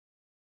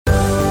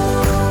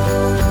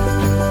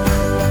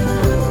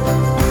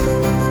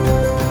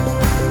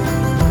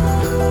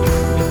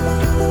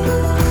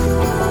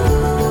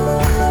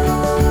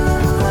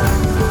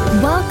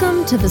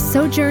to the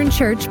Sojourn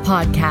Church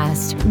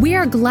podcast. We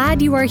are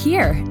glad you are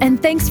here,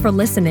 and thanks for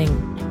listening.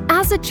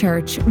 As a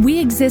church, we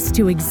exist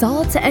to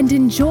exalt and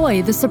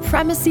enjoy the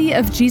supremacy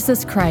of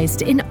Jesus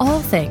Christ in all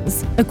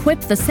things,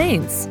 equip the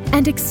saints,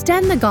 and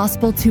extend the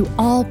gospel to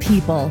all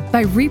people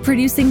by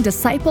reproducing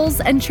disciples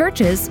and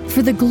churches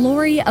for the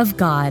glory of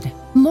God.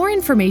 More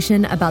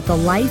information about the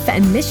life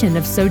and mission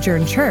of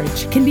Sojourn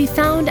Church can be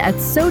found at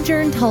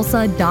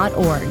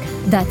sojourntulsa.org.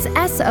 That's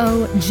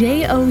SOJOURN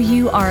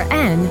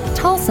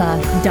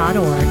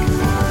Tulsa.org.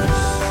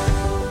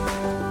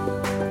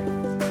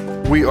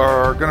 We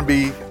are going to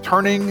be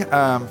turning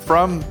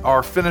from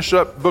our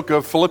finish-up book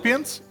of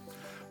Philippians.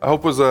 I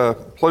hope it was a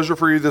pleasure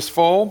for you this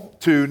fall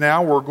to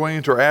now we're going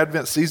into our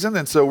Advent season.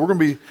 And so we're going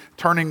to be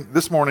turning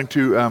this morning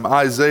to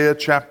Isaiah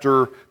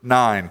chapter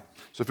 9.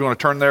 So if you want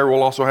to turn there,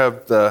 we'll also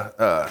have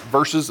the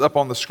verses up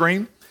on the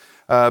screen.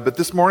 But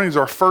this morning is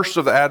our first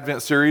of the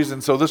Advent series,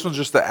 and so this one's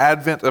just the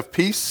Advent of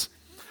peace,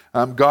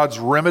 God's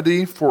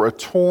remedy for a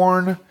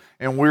torn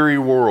and weary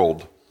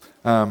world.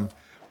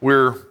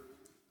 We're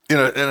in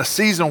a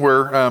season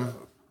where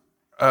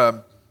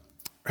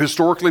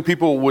historically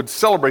people would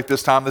celebrate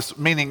this time, this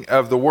meaning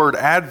of the word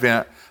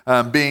Advent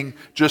being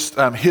just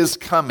His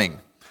coming.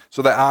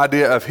 So the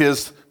idea of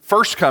His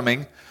first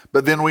coming.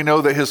 But then we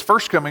know that His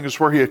first coming is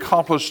where He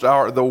accomplished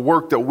the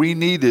work that we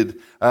needed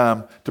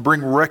to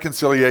bring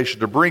reconciliation,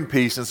 to bring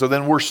peace. And so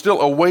then we're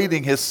still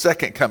awaiting His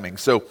second coming.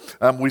 So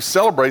we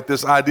celebrate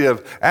this idea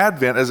of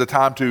Advent as a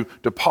time to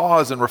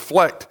pause and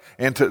reflect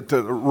and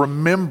to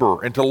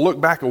remember and to look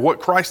back at what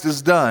Christ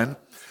has done.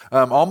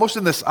 Almost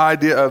in this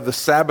idea of the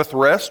Sabbath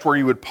rest where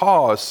you would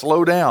pause,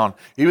 slow down.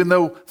 Even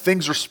though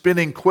things are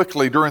spinning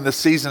quickly during the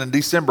season in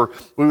December,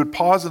 we would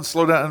pause and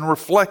slow down and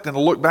reflect and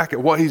look back at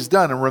what He's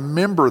done and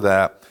remember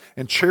that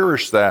and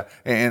cherish that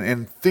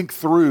and think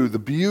through the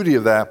beauty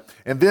of that.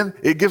 And then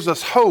it gives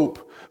us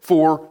hope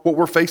for what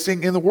we're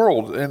facing in the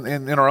world and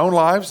in our own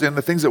lives and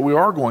the things that we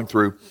are going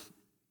through.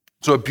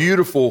 So a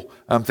beautiful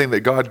thing that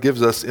God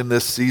gives us in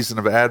this season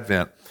of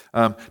Advent.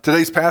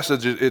 Today's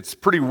passage, it's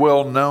pretty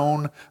well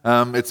known.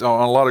 It's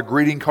on a lot of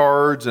greeting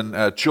cards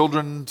and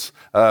children's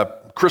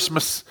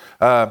Christmas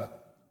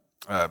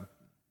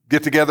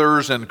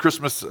get-togethers and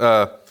Christmas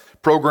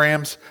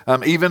programs,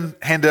 even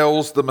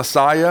Handel's The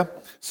Messiah.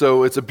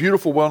 So it's a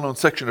beautiful, well-known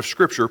section of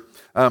Scripture.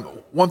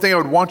 One thing I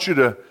would want you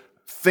to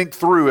think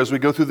through as we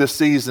go through this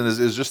season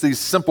is just these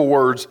simple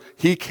words.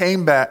 He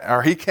came,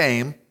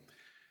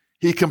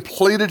 He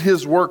completed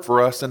His work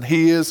for us, and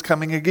He is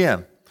coming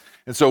again.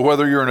 And so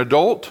whether you're an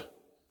adult,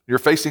 you're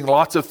facing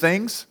lots of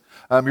things,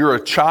 you're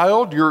a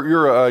child,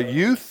 you're a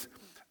youth,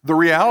 the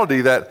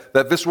reality that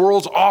this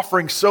world's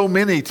offering so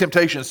many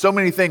temptations, so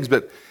many things,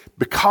 but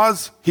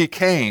because He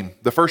came,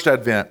 the first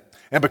Advent,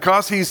 and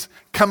because He's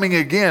coming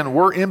again,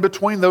 we're in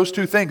between those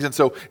two things. And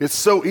so it's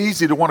so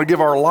easy to want to give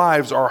our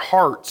lives, our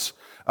hearts,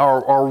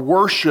 our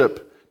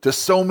worship to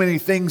so many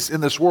things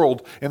in this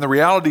world. And the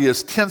reality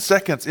is 10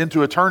 seconds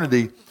into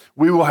eternity,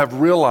 we will have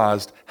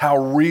realized how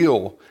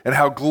real and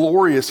how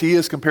glorious He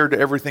is compared to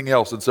everything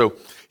else. And so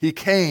He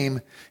came,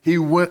 He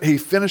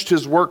finished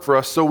His work for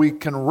us so we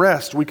can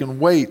rest, we can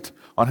wait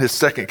on His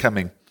second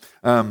coming.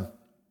 And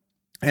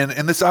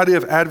this idea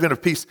of Advent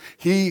of peace,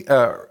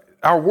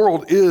 our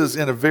world is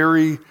in a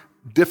very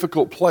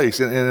difficult place,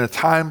 in a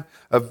time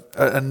of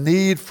a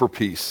need for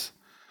peace.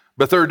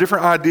 But there are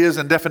different ideas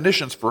and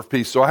definitions for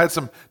peace. So I had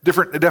some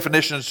different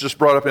definitions just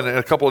brought up in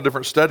a couple of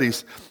different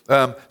studies.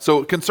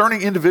 So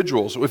concerning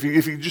individuals, if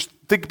you just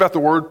think about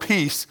the word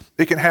peace,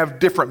 it can have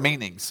different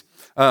meanings.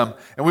 And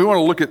we want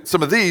to look at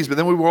some of these, but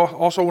then we will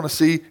also want to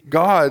see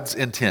God's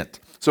intent.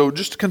 So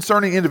just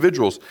concerning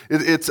individuals,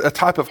 it's a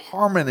type of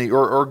harmony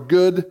or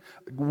good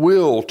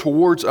will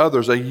towards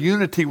others, a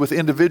unity with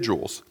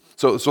individuals.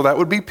 So that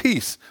would be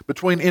peace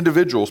between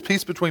individuals,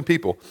 peace between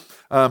people.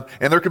 And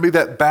there can be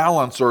that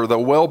balance or the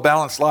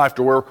well-balanced life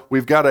to where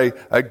we've got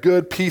a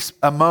good peace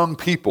among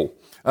people.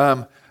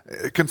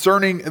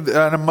 Concerning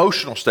an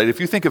emotional state,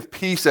 if you think of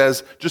peace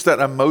as just that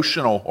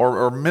emotional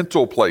or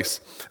mental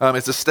place,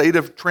 it's a state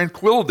of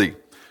tranquility,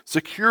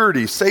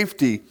 security,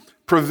 safety,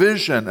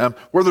 provision,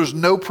 where there's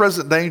no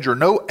present danger,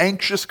 no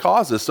anxious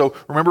causes. So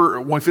remember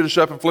when we finish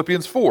up in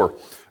Philippians 4,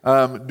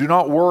 do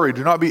not worry,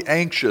 do not be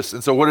anxious.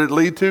 And so what did it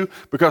lead to?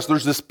 Because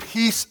there's this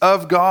peace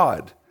of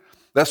God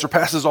that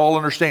surpasses all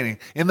understanding.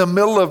 In the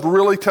middle of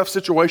really tough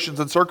situations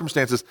and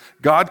circumstances,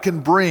 God can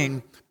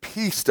bring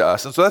peace to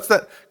us. And so that's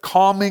that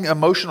calming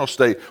emotional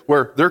state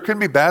where there can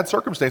be bad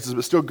circumstances,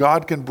 but still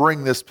God can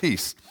bring this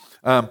peace.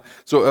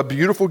 So a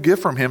beautiful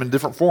gift from Him in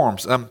different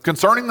forms.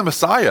 Concerning the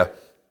Messiah,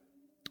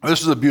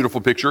 this is a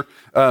beautiful picture.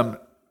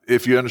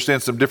 If you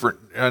understand some different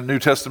New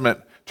Testament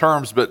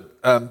terms,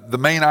 but the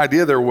main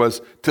idea there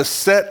was to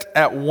set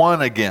at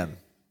one again.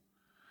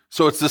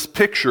 So it's this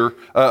picture,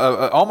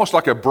 almost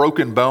like a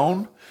broken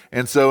bone,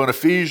 And so in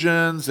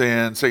Ephesians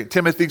and St.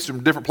 Timothy,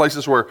 some different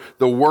places where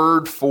the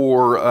word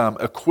for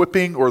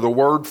equipping or the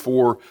word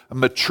for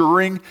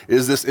maturing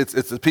is this,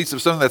 it's a piece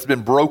of something that's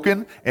been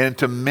broken, and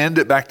to mend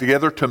it back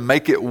together, to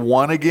make it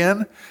one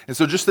again. And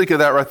so just think of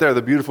that right there,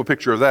 the beautiful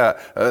picture of that.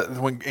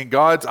 When in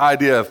God's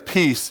idea of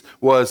peace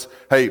was,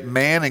 hey,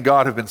 man and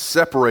God have been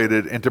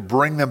separated, and to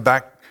bring them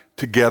back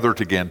together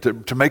again,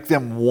 to make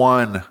them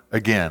one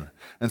again.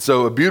 And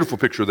so a beautiful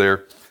picture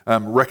there.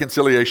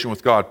 Reconciliation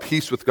with God,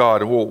 peace with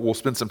God, and we'll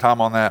spend some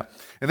time on that.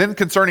 And then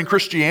concerning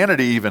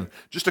Christianity even,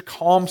 just a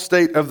calm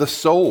state of the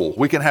soul.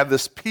 We can have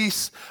this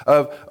peace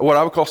of what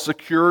I would call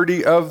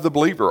security of the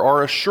believer,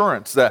 our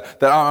assurance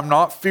that I'm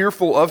not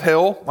fearful of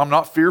hell, I'm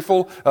not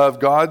fearful of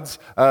God's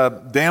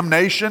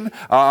damnation,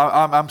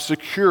 I'm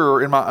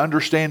secure in my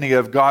understanding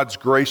of God's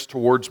grace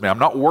towards me. I'm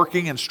not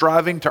working and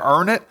striving to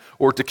earn it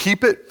or to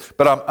keep it,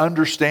 but I'm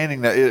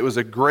understanding that it was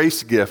a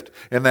grace gift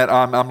and that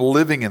I'm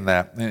living in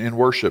that, in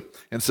worship.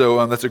 And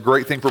so that's a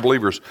great thing for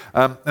believers.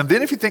 And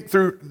then if you think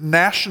through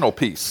national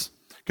peace,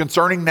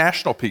 concerning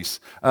national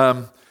peace,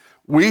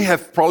 we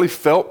have probably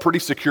felt pretty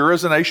secure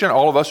as a nation.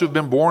 All of us who have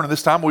been born in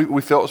this time,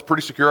 we felt it was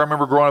pretty secure. I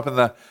remember growing up in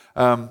the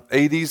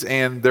 80s,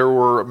 and there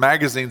were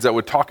magazines that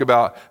would talk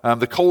about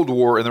the Cold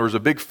War, and there was a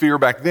big fear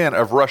back then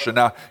of Russia.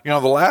 Now, the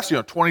last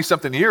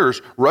 20-something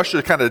years,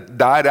 Russia kind of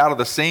died out of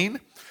the scene.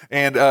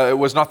 And it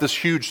was not this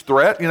huge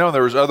threat,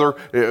 There was other,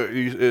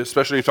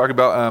 especially if you talk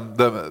about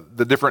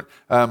the different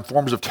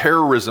forms of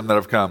terrorism that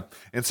have come.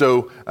 And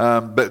so,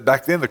 but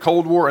back then, the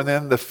Cold War, and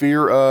then the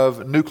fear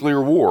of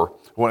nuclear war.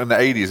 Well, in the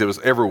 80s, it was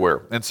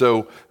everywhere. And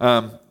so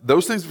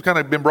those things have kind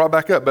of been brought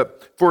back up.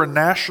 But for a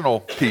national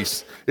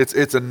peace,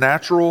 it's a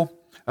natural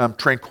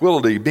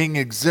tranquility, being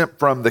exempt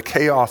from the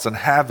chaos and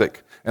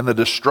havoc and the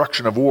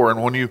destruction of war.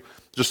 And when you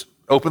just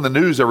open the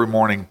news every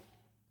morning,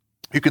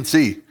 you can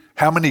see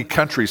how many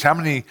countries, how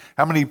many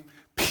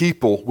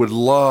people would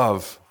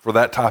love for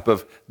that type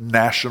of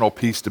national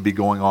peace to be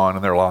going on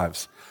in their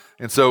lives.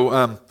 And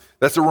so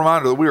that's a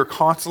reminder that we are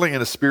constantly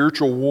in a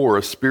spiritual war,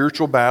 a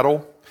spiritual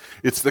battle.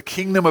 It's the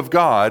kingdom of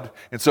God.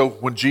 And so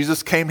when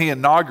Jesus came, he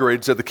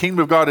inaugurated, said the kingdom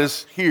of God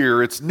is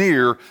here, it's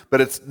near, but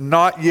it's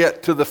not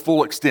yet to the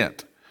full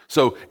extent.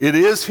 So it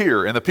is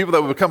here. And the people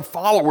that will become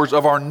followers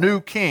of our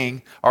new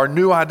king, our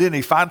new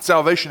identity, find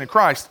salvation in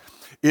Christ.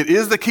 It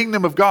is the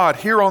kingdom of God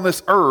here on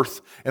this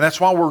earth, and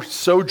that's why we're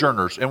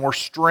sojourners and we're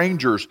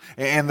strangers,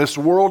 and this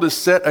world is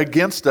set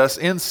against us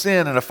in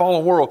sin in a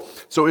fallen world.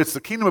 So it's the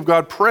kingdom of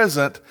God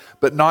present,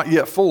 but not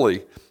yet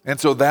fully. And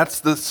so that's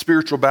the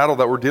spiritual battle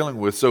that we're dealing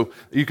with. So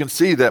you can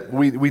see that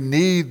we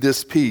need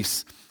this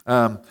peace.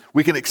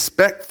 We can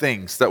expect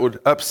things that would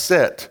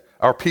upset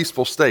our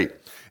peaceful state.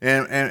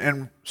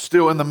 And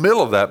still in the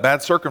middle of that,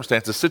 bad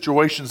circumstances,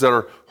 situations that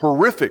are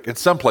horrific in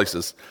some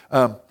places,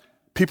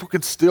 people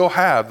can still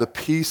have the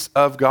peace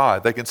of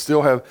God. They can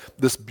still have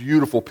this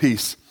beautiful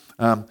peace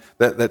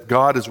that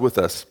God is with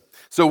us.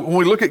 So when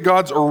we look at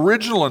God's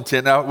original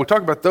intent, now we'll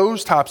talk about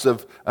those types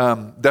of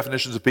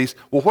definitions of peace.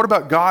 Well, what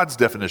about God's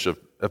definition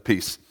of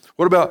peace?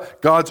 What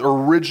about God's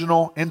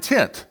original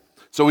intent?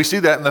 So we see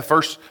that in the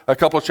first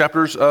couple of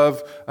chapters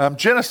of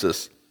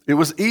Genesis. It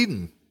was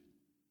Eden.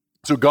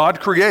 So God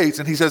creates,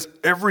 and he says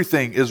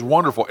everything is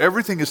wonderful.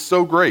 Everything is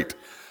so great.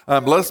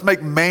 Let us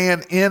make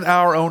man in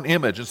our own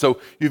image. And so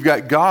you've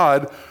got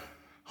God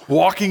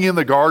walking in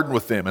the garden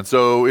with them. And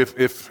so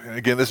if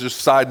again, this is just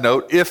a side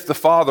note, if the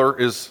Father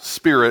is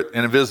spirit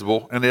and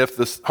invisible, and if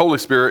the Holy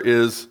Spirit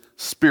is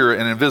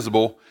spirit and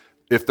invisible,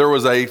 if there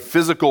was a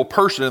physical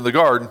person in the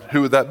garden,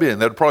 who would that be?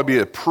 And that would probably be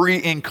a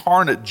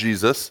pre-incarnate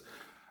Jesus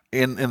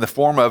in the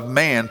form of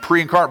man,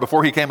 pre-incarnate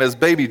before he came as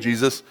baby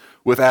Jesus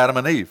with Adam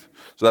and Eve.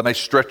 So that may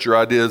stretch your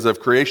ideas of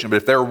creation. But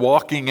if they're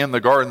walking in the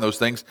garden, those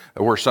things,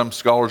 where some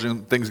scholars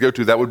and things go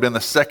to, that would have been the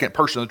second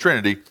person of the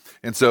Trinity.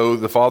 And so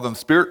the Father and the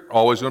Spirit,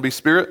 always going to be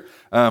Spirit.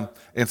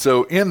 And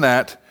so in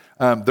that,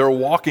 they're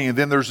walking, and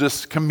then there's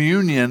this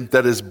communion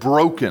that is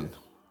broken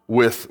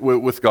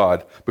with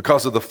God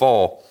because of the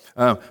fall.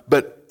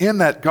 But in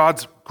that,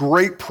 God's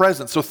great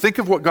presence. So think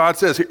of what God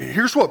says.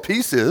 Here's what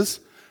peace is.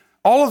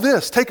 All of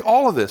this, take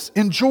all of this,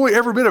 enjoy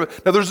every bit of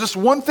it. Now there's this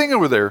one thing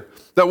over there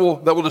that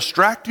will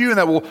distract you and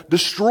that will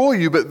destroy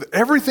you, but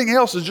everything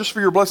else is just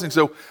for your blessing.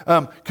 So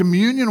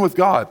communion with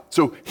God.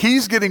 So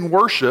he's getting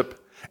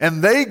worship,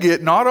 and they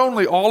get not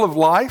only all of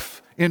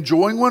life,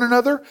 enjoying one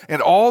another,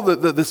 and all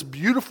this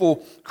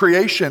beautiful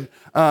creation,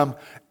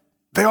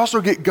 they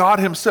also get God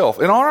himself.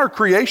 And on our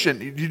creation,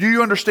 do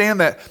you understand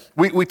that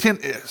we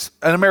tend, in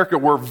America,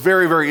 we're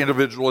very, very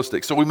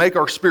individualistic. So we make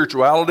our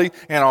spirituality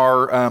and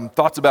our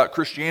thoughts about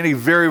Christianity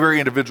very, very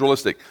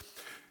individualistic.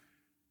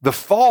 The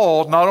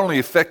fall not only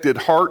affected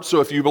hearts, so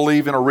if you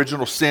believe in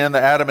original sin,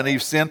 the Adam and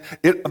Eve sin,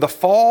 the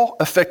fall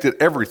affected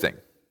everything.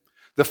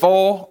 The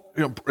fall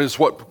is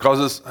what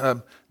causes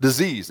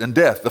disease and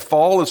death. The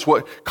fall is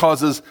what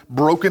causes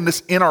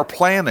brokenness in our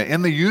planet,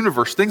 in the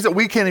universe, things that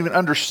we can't even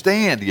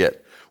understand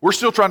yet. We're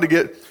still trying to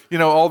get,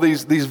 all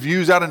these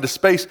views out into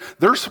space.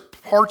 There's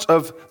parts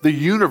of the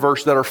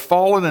universe that are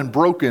fallen and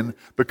broken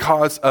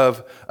because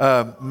of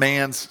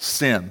man's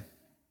sin.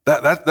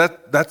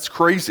 That's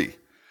crazy.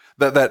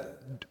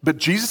 But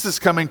Jesus is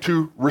coming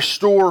to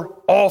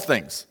restore all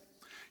things.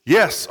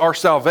 Yes, our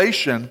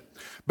salvation,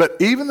 but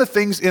even the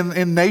things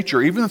in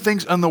nature, even the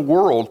things in the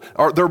world,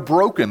 they're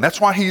broken. That's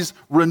why he's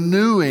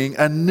renewing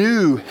a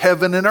new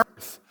heaven and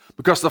earth,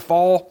 because the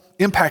fall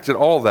impacted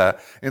all that.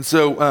 And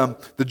so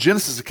the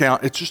Genesis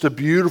account, it's just a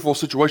beautiful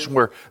situation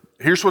where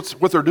here's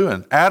what they're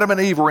doing. Adam and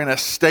Eve were in a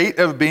state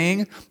of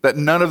being that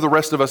none of the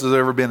rest of us has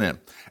ever been in.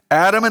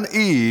 Adam and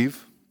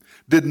Eve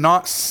did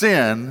not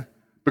sin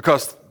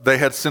because they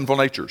had sinful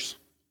natures.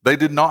 They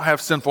did not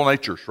have sinful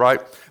natures, right?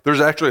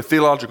 There's actually a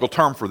theological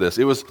term for this.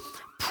 It was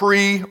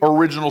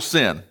pre-original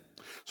sin.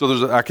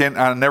 So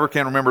I never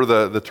can remember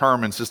the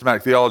term in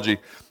systematic theology.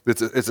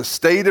 It's a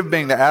state of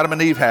being that Adam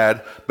and Eve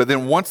had, but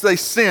then once they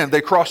sinned, they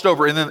crossed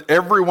over, and then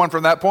everyone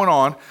from that point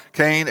on,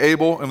 Cain,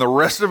 Abel, and the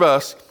rest of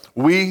us,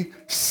 we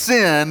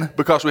sin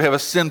because we have a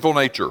sinful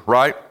nature,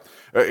 right?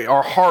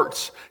 Our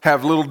hearts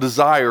have little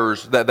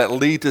desires that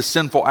lead to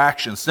sinful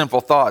actions,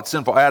 sinful thoughts,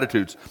 sinful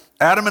attitudes.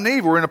 Adam and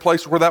Eve were in a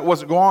place where that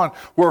wasn't going on,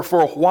 where for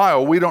a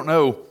while, we don't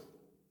know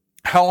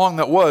how long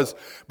that was,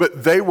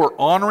 but they were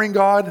honoring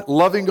God,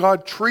 loving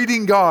God,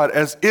 treating God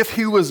as if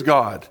he was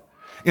God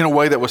in a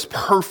way that was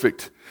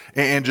perfect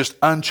and just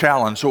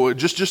unchallenged. So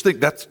just think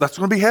that's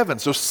going to be heaven.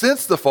 So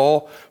since the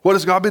fall, what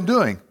has God been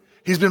doing?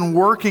 He's been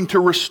working to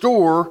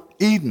restore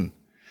Eden.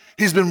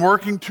 He's been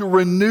working to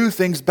renew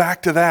things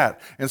back to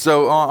that. And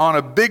so on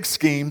a big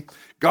scheme,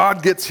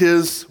 God gets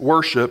his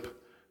worship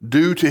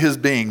due to his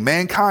being.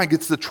 Mankind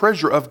gets the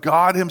treasure of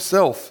God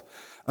himself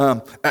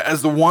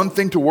as the one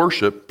thing to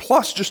worship,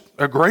 plus just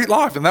a great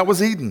life, and that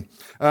was Eden.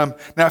 Now,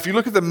 if you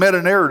look at the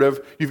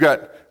meta-narrative, you've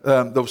got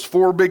those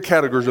four big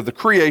categories of the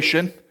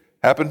creation,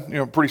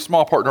 happened, pretty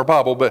small part in our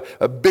Bible, but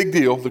a big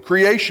deal, the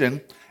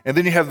creation, and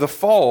then you have the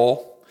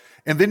fall,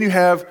 and then you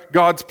have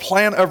God's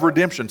plan of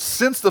redemption.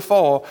 Since the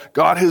fall,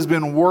 God has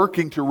been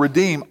working to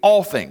redeem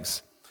all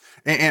things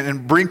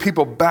and bring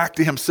people back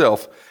to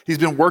himself. He's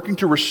been working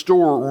to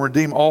restore and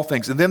redeem all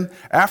things. And then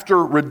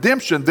after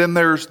redemption, then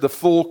there's the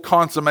full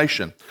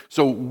consummation.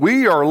 So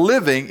we are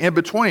living in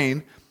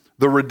between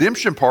the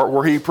redemption part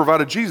where he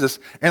provided Jesus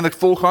and the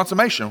full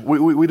consummation.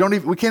 We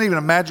can't even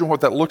imagine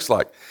what that looks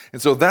like.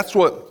 And so that's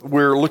what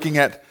we're looking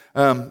at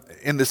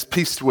in this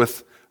piece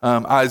with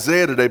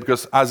Isaiah today,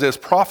 because Isaiah's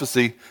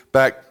prophecy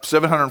back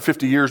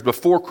 750 years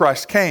before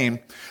Christ came,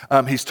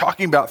 he's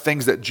talking about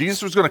things that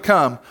Jesus was going to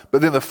come, but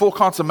then the full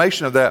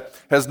consummation of that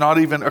has not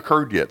even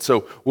occurred yet.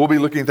 So we'll be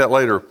looking at that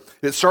later.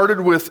 It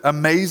started with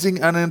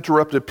amazing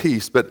uninterrupted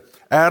peace, but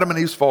Adam and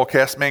Eve's fall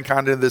cast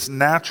mankind into this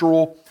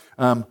natural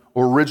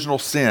original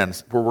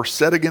sins where we're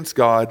set against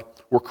God,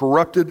 we're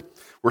corrupted,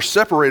 we're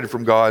separated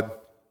from God,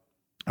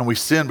 and we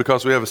sin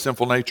because we have a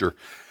sinful nature.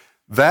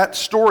 That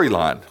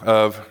storyline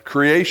of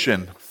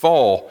creation,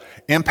 fall,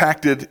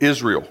 impacted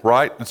Israel,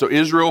 right? And so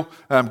Israel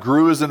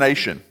grew as a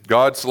nation.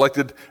 God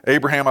selected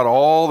Abraham out of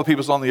all the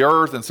peoples on the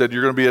earth and said,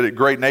 you're going to be a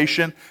great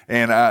nation,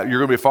 and you're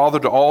going to be a father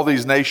to all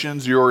these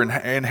nations. Your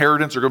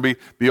inheritance are going to be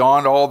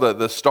beyond all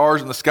the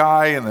stars in the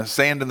sky and the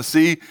sand in the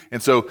sea.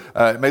 And so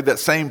it made that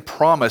same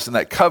promise and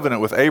that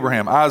covenant with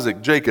Abraham,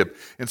 Isaac, Jacob.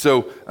 And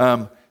so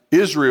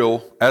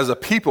Israel as a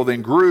people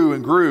then grew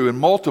and grew and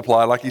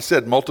multiplied, like he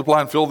said, multiply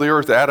and fill the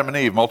earth to Adam and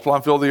Eve, multiply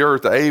and fill the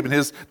earth to Abe and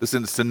his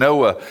descendants to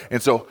Noah.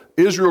 And so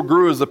Israel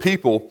grew as a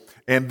people,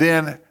 and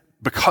then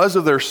because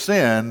of their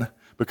sin,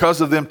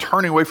 because of them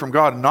turning away from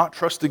God, not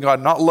trusting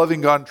God, not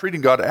loving God, and treating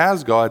God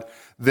as God,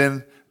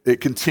 then it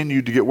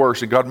continued to get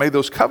worse. And God made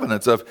those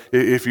covenants of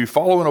if you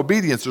follow in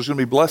obedience, there's going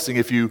to be blessing.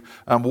 If you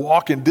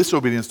walk in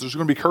disobedience, there's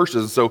going to be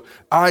curses. And so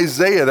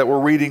Isaiah that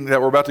we're reading,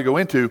 that we're about to go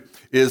into,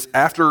 is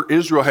after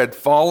Israel had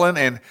fallen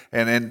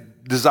and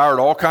desired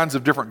all kinds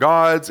of different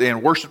gods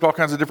and worshiped all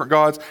kinds of different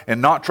gods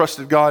and not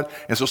trusted God.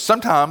 And so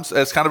sometimes,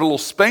 as kind of a little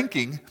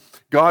spanking,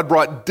 God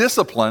brought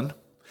discipline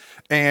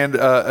and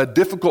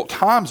difficult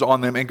times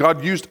on them, and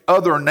God used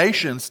other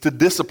nations to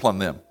discipline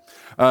them.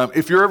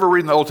 If you're ever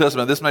reading the Old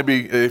Testament, this may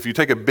be, if you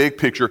take a big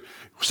picture,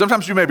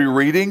 sometimes you may be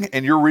reading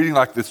and you're reading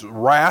like this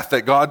wrath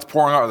that God's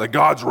pouring out, that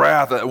God's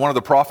wrath, that one of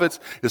the prophets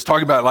is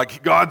talking about,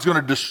 like God's going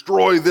to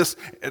destroy this,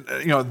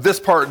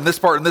 this part and this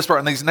part and this part.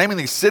 And he's naming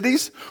these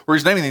cities or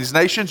he's naming these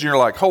nations, and you're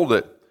like, hold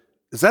it.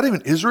 Is that even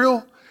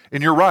Israel?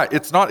 And you're right,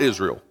 it's not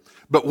Israel.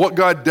 But what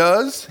God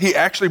does, he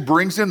actually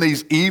brings in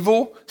these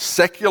evil,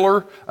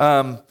 secular,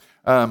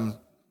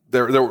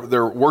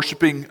 they're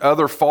worshiping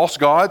other false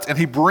gods, and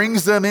he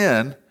brings them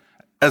in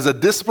as a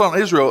discipline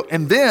on Israel.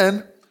 And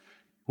then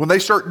when they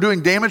start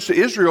doing damage to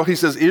Israel, he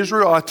says,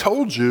 Israel, I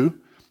told you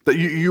that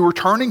you were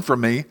turning from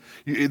me,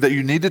 that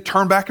you need to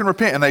turn back and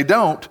repent. And they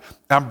don't.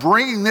 I'm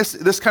bringing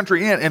this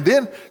country in. And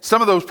then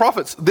some of those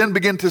prophets then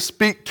begin to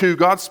speak to,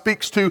 God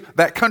speaks to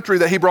that country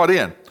that he brought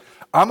in.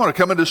 I'm going to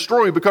come and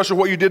destroy you because of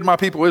what you did to my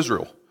people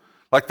Israel.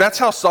 Like, that's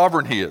how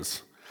sovereign he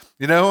is.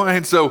 You know,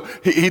 and so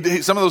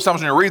he some of those times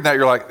when you're reading that,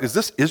 you're like, is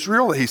this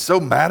Israel that he's so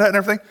mad at and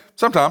everything?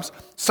 Sometimes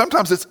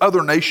it's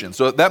other nations.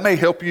 So that may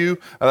help you.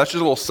 That's just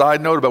a little side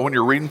note about when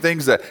you're reading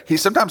things that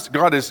sometimes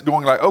God is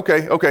going like,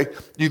 okay,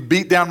 you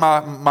beat down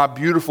my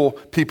beautiful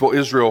people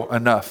Israel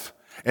enough.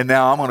 And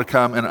now I'm going to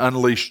come and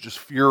unleash just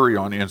fury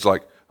on you. And it's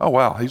like, oh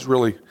wow, he's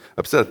really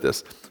upset at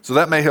this. So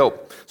that may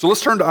help. So let's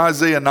turn to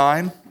Isaiah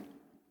 9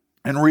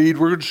 and read.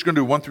 We're just going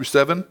to do 1 through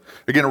 7.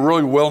 Again, a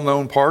really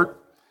well-known part.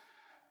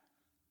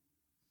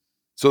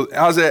 So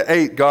Isaiah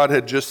 8, God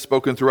had just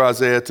spoken through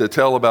Isaiah to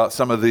tell about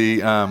some of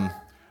the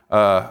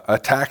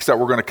attacks that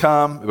were going to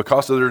come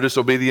because of their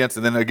disobedience.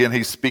 And then again,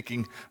 he's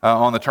speaking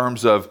on the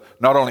terms of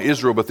not only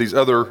Israel, but these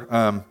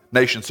other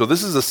nations. So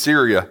this is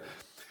Assyria.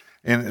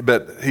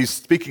 But he's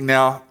speaking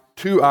now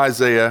to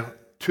Isaiah,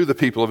 to the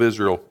people of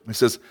Israel. He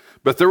says,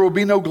 but there will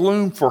be no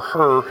gloom for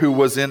her who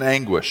was in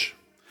anguish.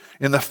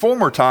 In the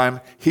former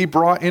time, he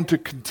brought into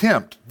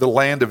contempt the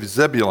land of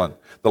Zebulun,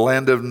 the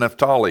land of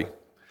Naphtali.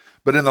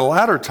 But in the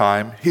latter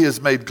time, he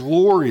has made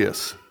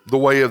glorious the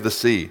way of the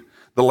sea,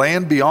 the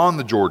land beyond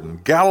the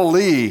Jordan,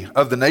 Galilee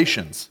of the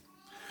nations.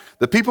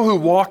 The people who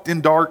walked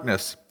in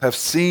darkness have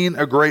seen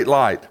a great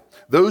light.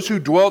 Those who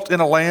dwelt in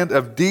a land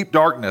of deep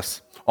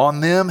darkness, on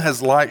them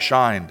has light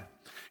shined.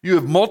 You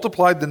have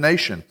multiplied the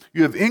nation.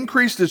 You have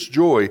increased its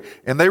joy,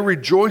 and they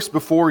rejoice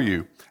before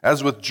you,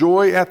 as with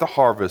joy at the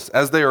harvest,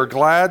 as they are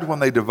glad when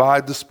they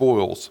divide the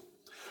spoils.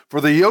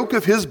 For the yoke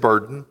of his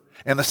burden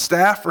and the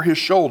staff for his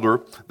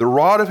shoulder, the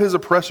rod of his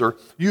oppressor,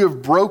 you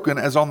have broken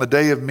as on the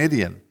day of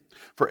Midian.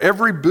 For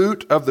every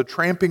boot of the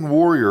tramping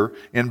warrior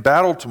in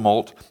battle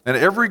tumult, and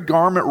every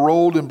garment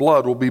rolled in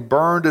blood will be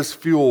burned as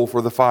fuel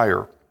for the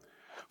fire.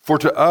 For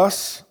to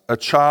us a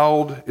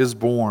child is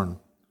born,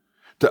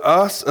 to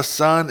us a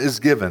son is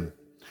given,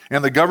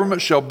 and the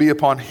government shall be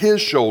upon his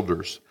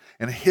shoulders,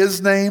 and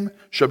his name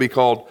shall be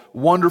called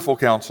Wonderful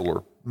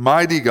Counselor,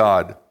 Mighty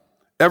God,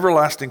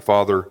 Everlasting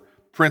Father,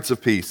 Prince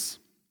of Peace.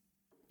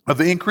 Of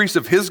the increase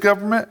of his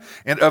government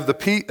and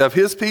of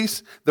his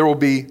peace, there will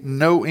be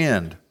no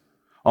end.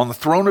 On the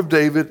throne of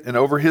David and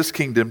over his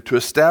kingdom, to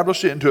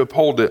establish it and to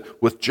uphold it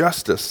with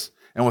justice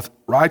and with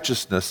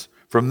righteousness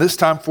from this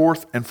time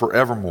forth and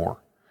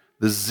forevermore.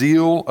 The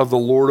zeal of the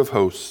Lord of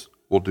hosts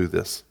will do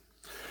this.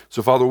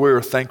 So, Father, we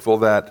are thankful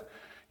that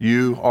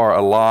you are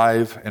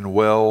alive and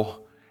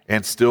well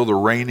and still the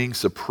reigning,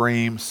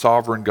 supreme,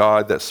 sovereign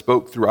God that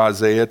spoke through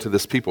Isaiah to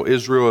this people,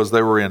 Israel, as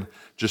they were in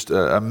just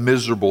a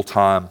miserable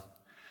time.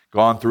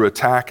 Gone through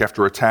attack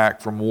after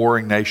attack from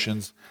warring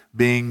nations,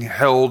 being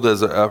held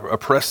as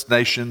oppressed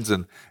nations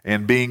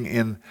and being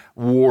in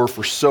war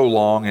for so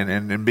long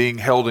and being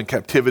held in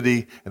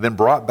captivity and then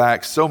brought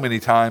back so many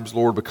times,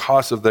 Lord,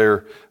 because of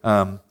their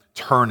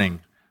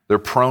turning, their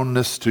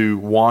proneness to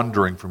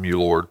wandering from you,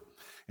 Lord.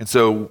 And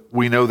so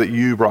we know that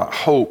you brought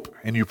hope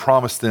and you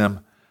promised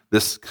them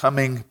this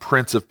coming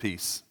Prince of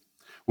Peace.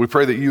 We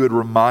pray that you would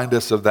remind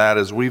us of that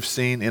as we've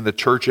seen in the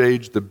church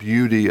age the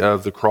beauty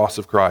of the cross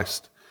of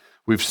Christ.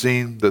 We've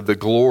seen the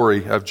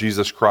glory of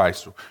Jesus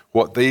Christ,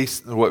 what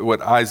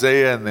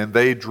Isaiah and then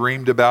they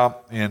dreamed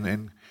about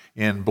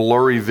in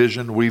blurry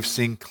vision, we've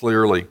seen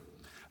clearly.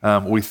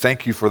 We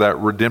thank you for that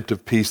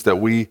redemptive peace that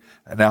we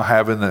now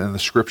have in the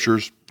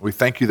Scriptures. We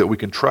thank you that we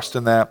can trust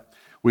in that.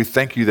 We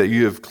thank you that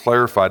you have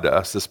clarified to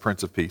us this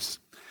Prince of Peace.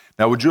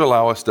 Now, would you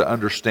allow us to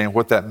understand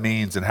what that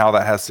means and how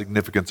that has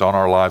significance on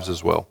our lives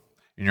as well?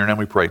 In your name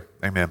we pray.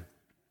 Amen.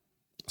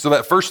 So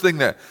that first thing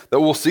that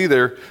we'll see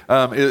there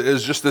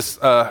is just this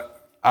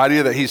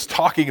idea that he's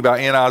talking about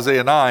in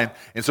Isaiah 9.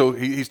 And so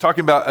he's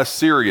talking about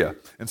Assyria.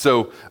 And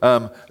so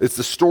it's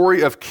the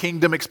story of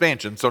kingdom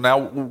expansion. So now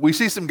we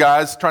see some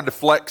guys trying to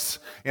flex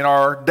in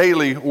our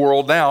daily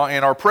world now,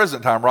 in our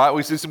present time, right?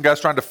 We see some guys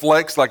trying to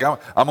flex, like I'm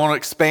going to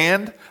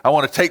expand. I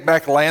want to take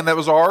back land that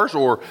was ours.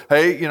 Or,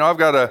 hey, I've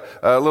got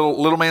a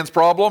little man's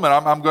problem, and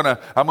I'm going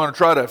to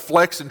try to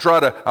flex and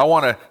I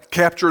want to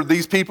capture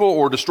these people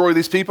or destroy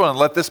these people and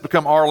let this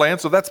become our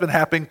land. So that's been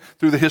happening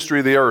through the history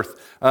of the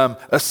earth.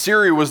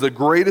 Assyria was the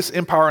greatest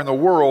empire in the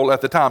world at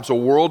the time. So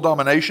world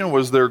domination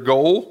was their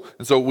goal.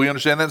 And so we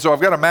understand that. So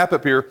I've got a map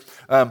up here.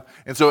 And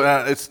so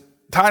it's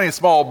tiny and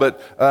small,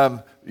 but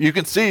you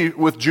can see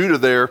with Judah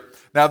there.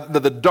 Now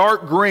the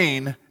dark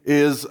green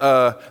is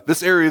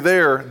this area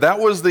there. That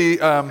was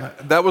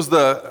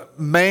the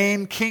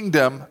main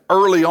kingdom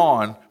early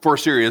on for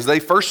Assyria. As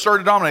they first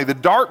started dominating,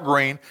 the dark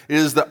green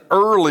is the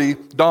early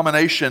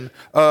domination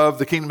of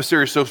the kingdom of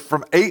Assyria. So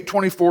from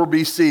 824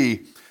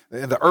 BC,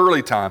 in the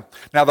early time.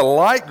 Now the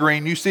light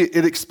green, you see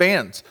it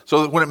expands.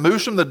 So when it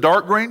moves from the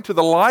dark green to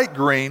the light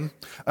green,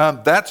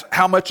 that's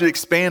how much it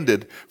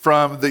expanded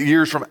from the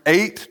years from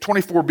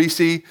 824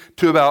 BC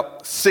to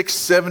about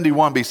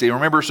 671 BC.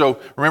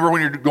 Remember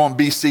when you're going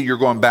BC, you're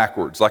going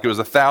backwards. Like it was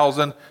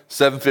 1,000,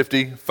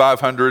 750,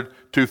 500,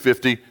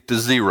 250 to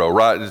 0,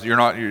 right?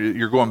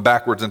 You're going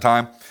backwards in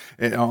time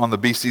on the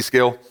BC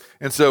scale.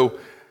 And so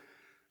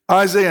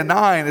Isaiah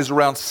 9 is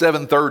around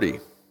 730.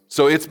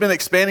 So it's been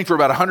expanding for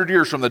about 100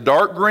 years from the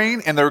dark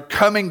green, and they're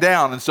coming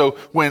down. And so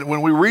when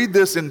we read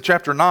this in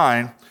chapter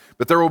 9,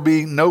 but there will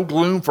be no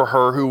gloom for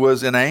her who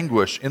was in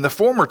anguish. In the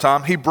former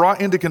time, he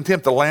brought into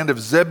contempt the land of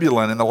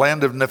Zebulun and the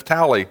land of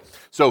Naphtali.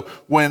 So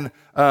when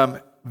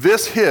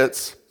this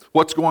hits,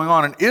 what's going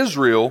on in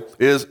Israel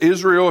is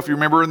Israel, if you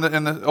remember in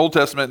the Old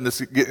Testament,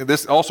 and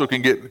this also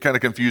can get kind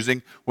of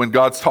confusing when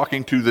God's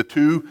talking to the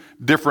two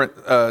different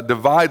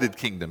divided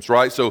kingdoms,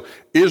 right? So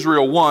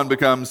Israel 1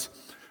 becomes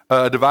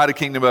a divided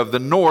kingdom of the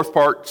north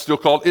part, still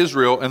called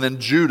Israel, and then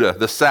Judah,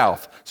 the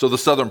south, so the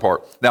southern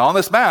part. Now on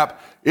this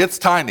map, it's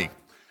tiny.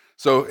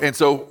 So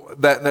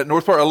that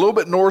north part, a little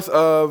bit north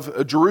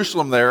of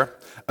Jerusalem there,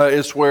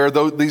 is where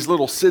these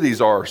little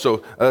cities are.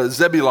 So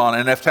Zebulun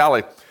and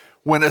Naphtali.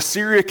 When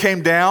Assyria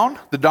came down,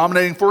 the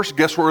dominating force,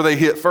 guess where they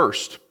hit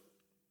first?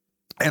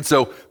 And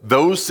so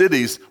those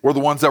cities were the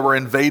ones that were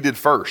invaded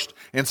first.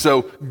 And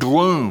so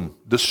gloom,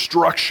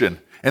 destruction,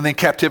 and then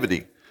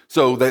captivity.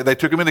 So they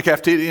took them into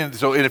captivity. And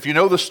if you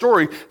know the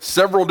story,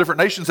 several different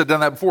nations had done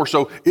that before.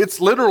 So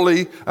it's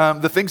literally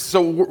the things. So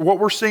what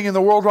we're seeing in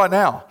the world right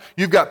now,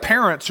 you've got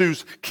parents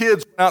whose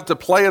kids went out to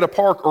play at a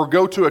park or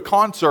go to a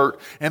concert,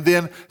 and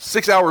then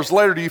 6 hours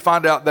later, do you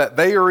find out that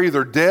they are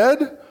either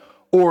dead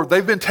or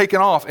they've been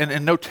taken off,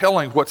 and no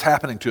telling what's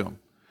happening to them.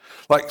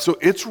 So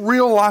it's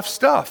real life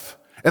stuff.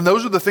 And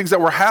those are the things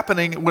that were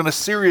happening when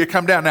Assyria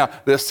come down. Now,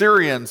 the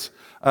Assyrians,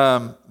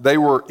 they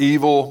were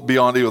evil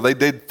beyond evil. They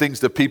did things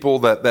to people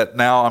that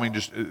now,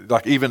 just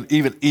like even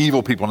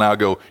evil people now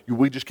go,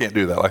 we just can't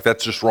do that.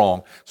 That's just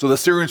wrong. So the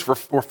Assyrians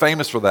were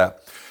famous for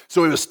that.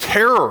 So it was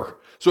terror.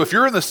 So if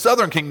you're in the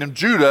southern kingdom,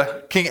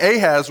 Judah, King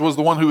Ahaz was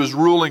the one who was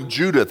ruling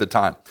Judah at the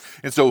time.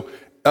 And so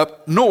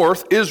up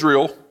north,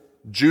 Israel,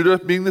 Judah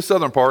being the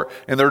southern part,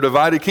 and their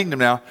divided kingdom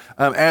now,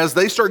 as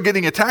they start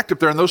getting attacked up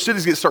there and those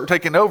cities start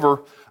taking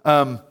over,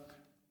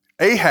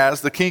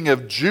 Ahaz, the king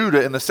of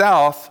Judah in the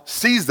south,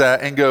 sees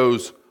that and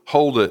goes,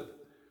 hold it,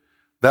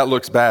 that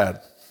looks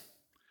bad.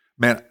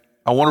 Man,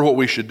 I wonder what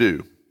we should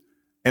do.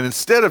 And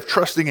instead of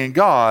trusting in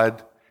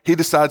God, he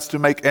decides to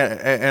make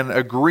an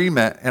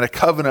agreement and a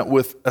covenant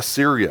with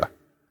Assyria.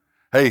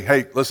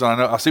 Hey, listen,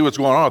 I see what's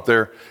going on up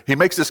there. He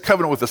makes this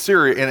covenant with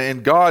Assyria,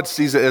 and God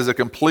sees it as a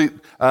complete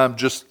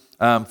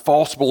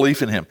false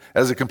belief in him,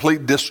 as a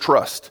complete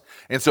distrust.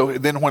 And so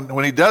then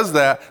when he does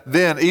that,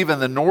 then even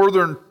the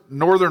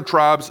northern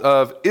tribes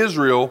of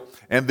Israel,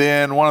 and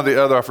then one of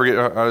the other, I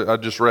forget, I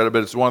just read it,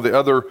 but it's one of the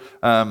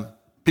other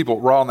people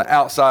were on the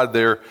outside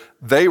there.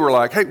 They were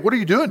like, hey, what are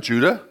you doing,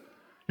 Judah?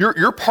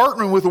 You're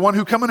partnering with the one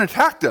who come and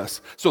attacked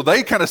us. So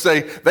they kind of say,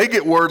 they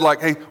get word like,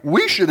 hey,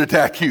 we should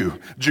attack you,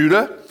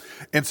 Judah.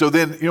 And so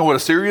then, you know what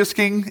Assyria's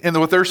king, and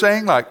what they're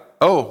saying? Like,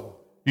 oh,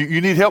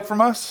 you need help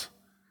from us?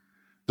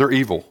 They're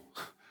evil.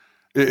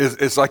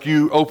 It's like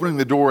you opening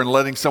the door and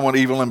letting someone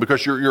evil in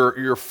because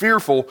you're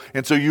fearful,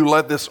 and so you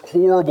let this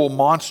horrible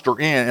monster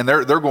in, and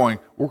they're going,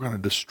 we're going to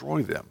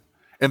destroy them.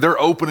 And they're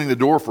opening the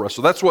door for us.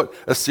 So that's what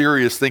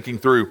Assyria is thinking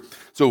through.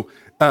 So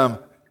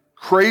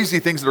crazy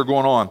things that are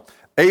going on.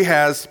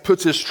 Ahaz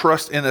puts his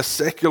trust in a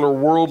secular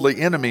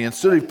worldly enemy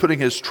instead of putting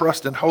his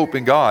trust and hope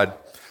in God.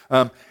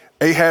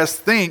 Ahaz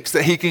thinks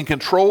that he can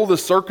control the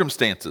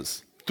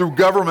circumstances through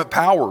government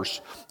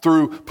powers,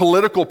 through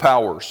political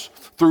powers,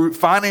 through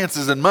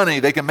finances and money.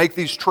 They can make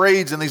these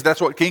trades, and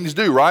that's what kings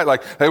do, right?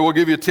 Like, hey, we'll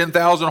give you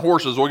 10,000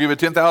 horses, we'll give you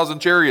 10,000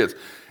 chariots.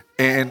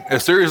 And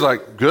Assyria's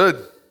like,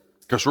 good,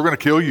 because we're going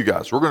to kill you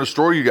guys. We're going to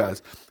destroy you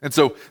guys. And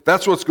so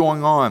that's what's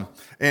going on.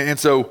 And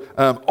so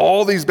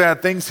all these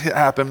bad things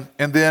happen,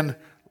 and then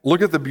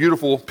look at the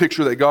beautiful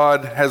picture that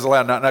God has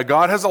allowed. Now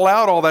God has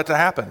allowed all that to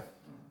happen.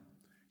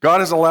 God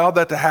has allowed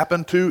that to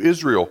happen to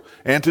Israel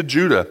and to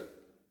Judah.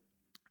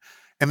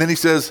 And then he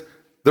says,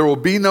 there will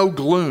be no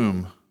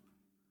gloom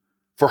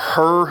for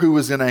her who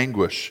is in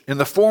anguish. In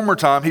the former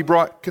time, he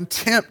brought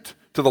contempt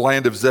to the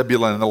land of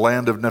Zebulun and the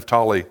land of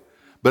Naphtali.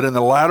 But in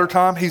the latter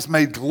time, he's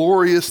made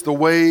glorious the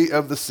way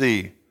of the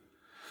sea.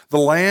 The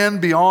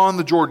land beyond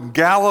the Jordan,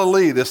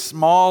 Galilee, this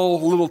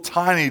small little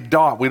tiny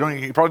dot.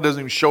 It probably doesn't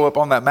even show up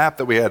on that map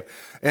that we had.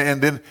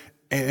 And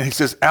he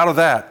says, out of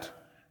that,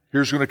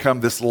 here's going to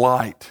come this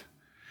light.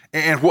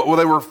 And what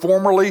they were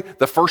formerly,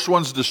 the first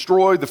ones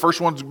destroyed, the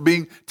first ones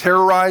being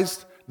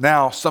terrorized.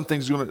 Now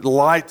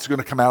light's going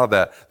to come out of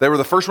that. They were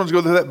the first ones to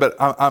go through that, but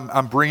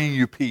I'm bringing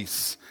you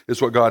peace, is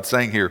what God's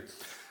saying here.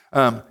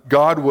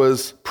 God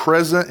was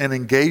present and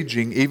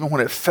engaging even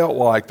when it felt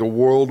like the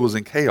world was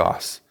in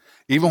chaos,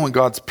 even when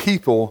God's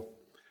people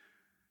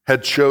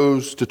had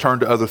chose to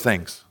turn to other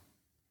things.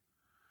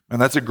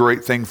 And that's a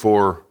great thing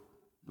for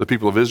the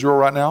people of Israel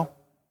right now.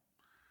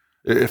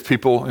 If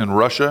people in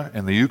Russia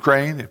and the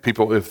Ukraine, if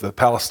the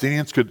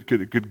Palestinians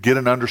could get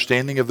an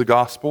understanding of the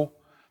gospel,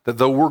 that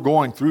though we're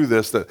going through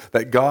this,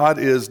 that God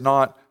is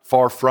not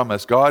far from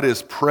us. God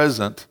is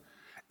present,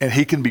 and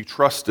he can be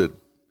trusted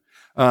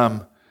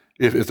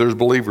if there's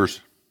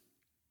believers.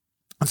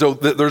 And so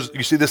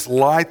you see this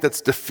light that's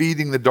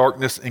defeating the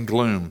darkness and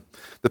gloom.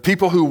 The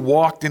people who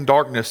walked in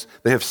darkness,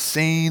 they have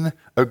seen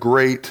a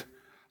great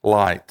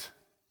light.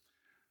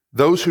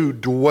 Those who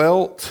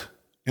dwelt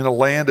in a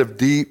land of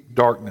deep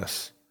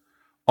darkness,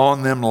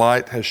 on them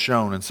light has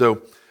shone. And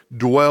so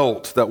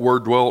dwelt, that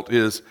word dwelt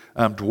is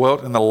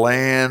dwelt in the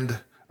land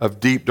of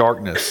deep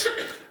darkness.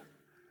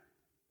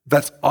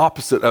 That's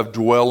opposite of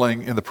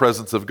dwelling in the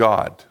presence of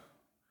God.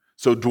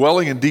 So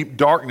dwelling in deep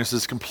darkness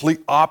is complete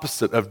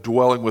opposite of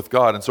dwelling with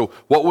God. And so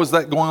what was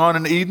that going on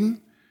in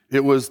Eden?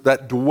 It was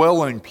that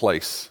dwelling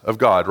place of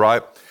God,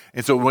 right?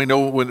 And so we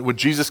know when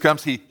Jesus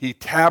comes, he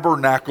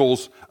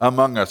tabernacles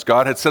among us.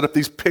 God had set up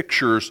these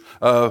pictures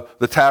of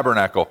the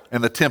tabernacle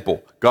and the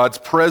temple, God's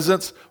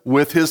presence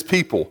with his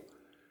people.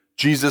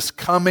 Jesus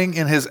coming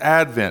in his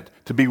advent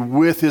to be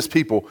with his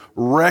people,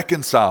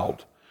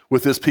 reconciled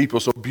with his people.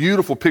 So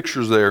beautiful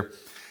pictures there.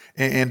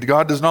 And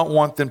God does not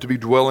want them to be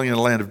dwelling in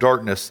a land of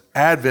darkness.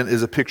 Advent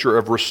is a picture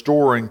of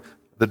restoring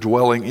the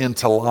dwelling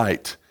into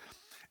light.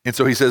 And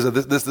so he says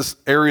that this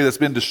area that's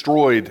been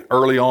destroyed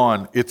early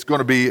on, it's going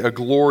to be a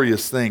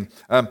glorious thing.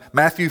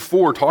 Matthew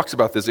 4 talks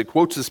about this. It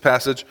quotes this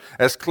passage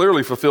as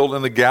clearly fulfilled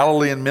in the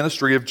Galilean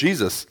ministry of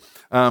Jesus.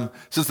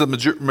 Since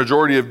the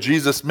majority of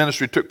Jesus'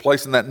 ministry took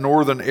place in that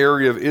northern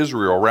area of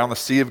Israel, around the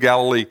Sea of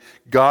Galilee,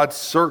 God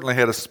certainly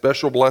had a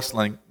special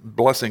blessing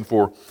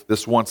for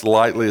this once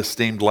lightly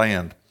esteemed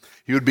land.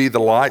 He would be the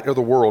light of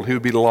the world. He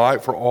would be the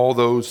light for all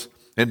those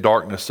in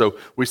darkness. So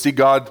we see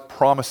God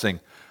promising,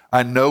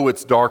 I know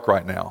it's dark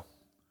right now.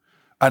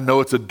 I know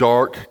it's a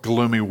dark,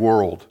 gloomy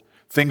world.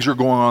 Things are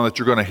going on that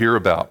you're going to hear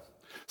about.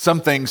 Some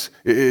things,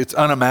 it's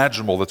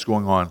unimaginable that's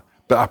going on,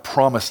 but I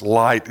promise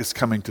light is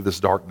coming to this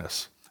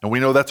darkness. And we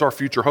know that's our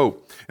future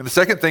hope. And the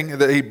second thing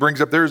that he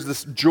brings up there is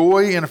this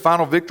joy in a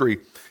final victory.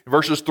 In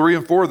verses 3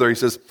 and 4 there, he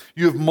says,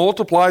 you have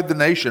multiplied the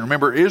nation.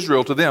 Remember,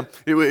 Israel to them,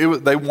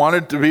 they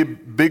wanted to be a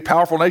big,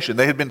 powerful nation.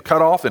 They had been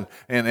cut off and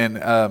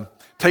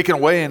taken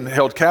away and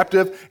held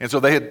captive. And so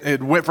they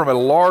had went from a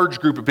large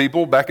group of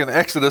people back in the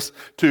Exodus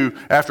to,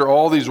 after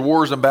all these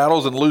wars and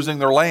battles and losing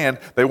their land,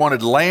 they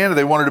wanted land,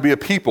 they wanted to be a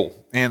people.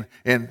 And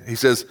he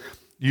says,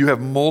 you have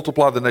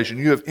multiplied the nation.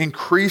 You have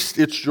increased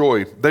its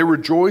joy. They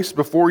rejoice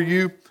before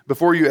you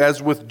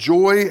as with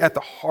joy at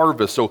the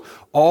harvest. So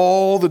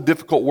all the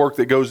difficult work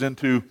that goes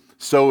into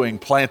sowing,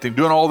 planting,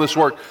 doing all this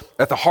work,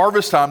 at the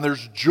harvest time,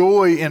 there's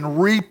joy in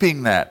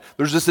reaping that.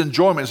 There's this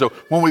enjoyment. So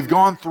when we've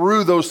gone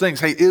through those things,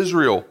 hey,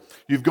 Israel,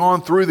 you've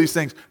gone through these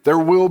things, there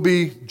will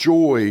be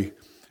joy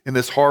in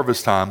this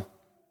harvest time.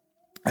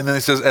 And then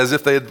it says, as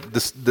if they had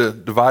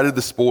divided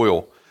the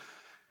spoil.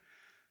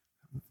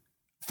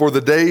 For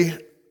the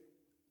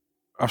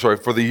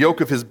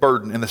yoke of his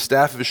burden and the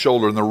staff of his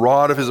shoulder and the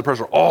rod of his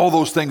oppressor, all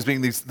those things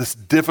being this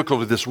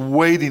difficulty, this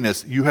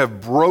weightiness, you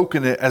have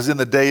broken it as in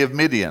the day of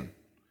Midian.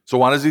 So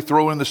why does he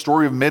throw in the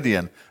story of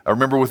Midian? I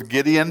remember with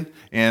Gideon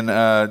in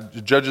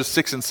Judges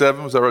 6 and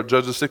 7, was that right?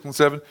 Judges 6 and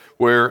 7,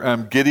 where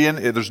Gideon,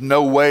 there's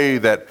no way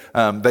that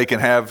they can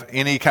have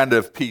any kind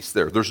of peace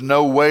there. There's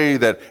no way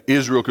that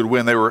Israel could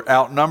win. They were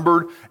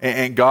outnumbered,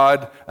 and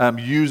God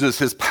uses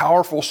his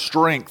powerful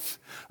strength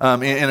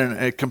in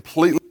a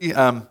completely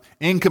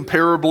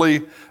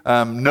incomparably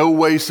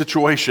no-way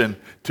situation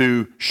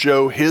to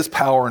show his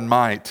power and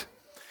might.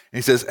 And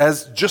he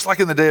says, just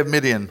like in the day of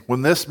Midian,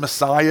 when this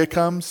Messiah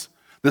comes,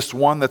 this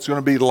one that's going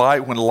to be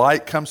light, when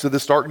light comes to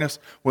this darkness,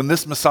 when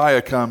this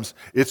Messiah comes,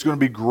 it's going to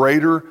be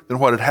greater than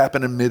what had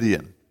happened in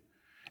Midian.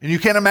 And you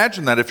can't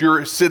imagine that if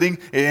you're sitting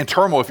in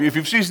turmoil, if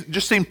you've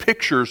just seen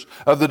pictures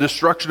of the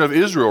destruction of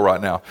Israel right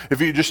now.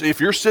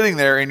 If you're sitting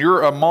there and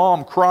you're a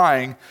mom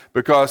crying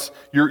because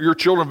your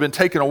children have been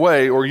taken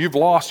away, or you've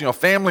lost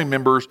family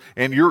members,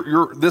 and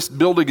this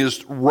building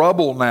is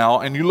rubble now,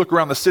 and you look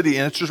around the city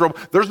and it's just rubble.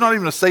 There's not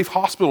even a safe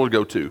hospital to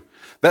go to.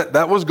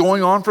 That was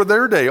going on for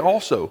their day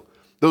also.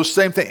 Those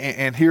same things.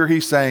 And here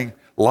he's saying,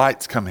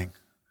 light's coming,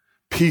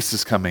 peace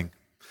is coming.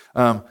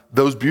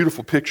 Those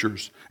beautiful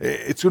pictures.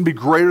 It's going to be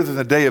greater than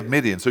the day of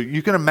Midian. So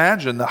you can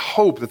imagine the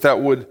hope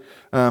that would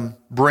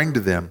bring to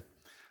them.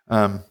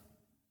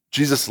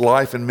 Jesus'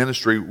 life and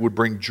ministry would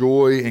bring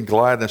joy and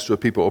gladness to a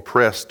people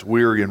oppressed,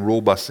 weary, and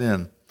ruled by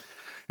sin.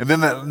 And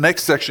then that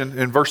next section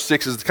in verse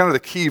 6 is kind of the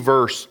key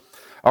verse.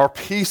 Our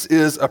peace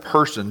is a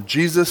person.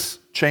 Jesus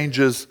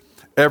changes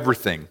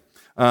everything.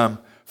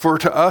 For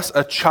to us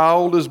a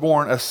child is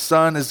born, a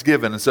son is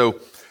given. And so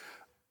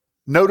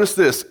notice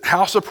this,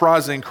 how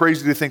surprising and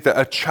crazy to think that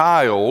a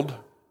child,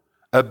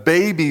 a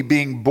baby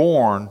being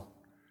born,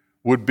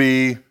 would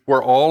be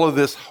where all of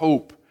this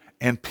hope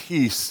and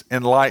peace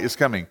and light is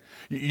coming.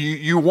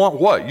 You want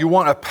what? You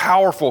want a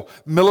powerful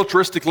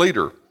militaristic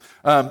leader.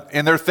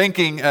 And they're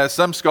thinking,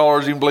 some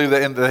scholars even believe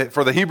that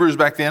for the Hebrews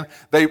back then,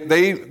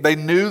 they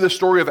knew the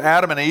story of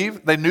Adam and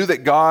Eve. They knew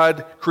that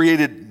God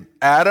created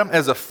Adam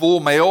as a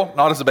full male,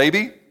 not as a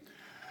baby.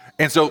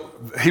 And so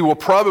he will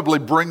probably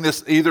bring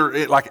this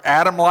either like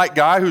Adam-like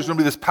guy who's going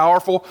to be this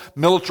powerful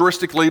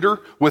militaristic leader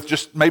with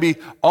just maybe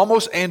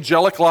almost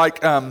angelic-like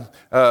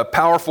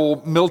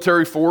powerful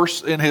military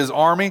force in his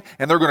army.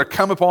 And they're going to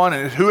come upon,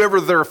 and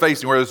whoever they're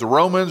facing, whether it's the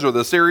Romans or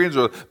the Assyrians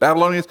or the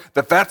Babylonians,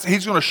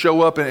 he's going to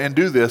show up and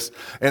do this.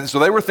 And so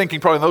they were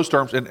thinking probably in those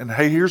terms. And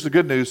hey, here's the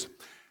good news.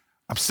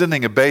 I'm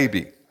sending a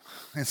baby.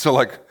 And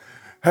so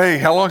hey,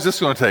 how long is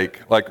this going to take?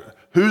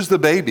 Who's the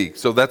baby?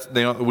 So that's,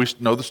 we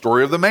know the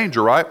story of the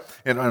manger, right?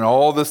 And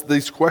all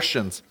these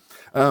questions.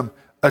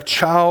 A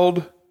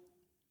child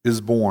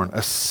is born.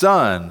 A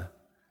son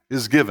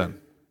is given.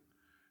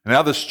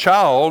 Now this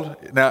child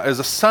is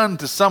a son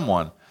to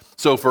someone.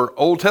 So for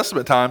Old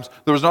Testament times,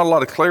 there was not a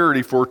lot of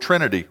clarity for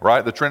Trinity,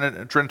 right? The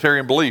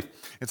Trinitarian belief.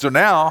 And so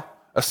now,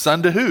 a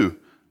son to who?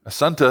 A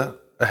son to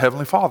a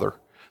Heavenly Father.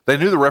 They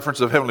knew the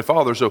reference of Heavenly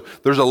Father, so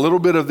there's a little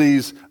bit of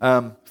these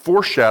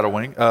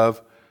foreshadowing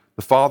of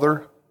the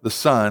Father, the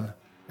Son,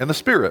 and the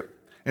Spirit.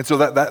 And so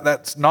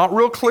that's not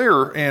real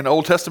clear in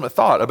Old Testament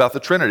thought about the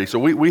Trinity. So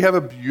we have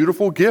a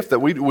beautiful gift that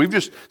we've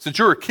just, since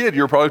you're a kid,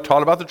 you're probably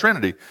taught about the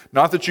Trinity.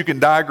 Not that you can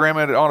diagram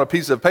it on a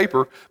piece of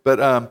paper,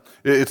 but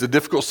it's a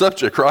difficult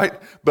subject, right?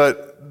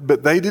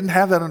 But they didn't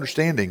have that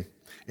understanding.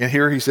 And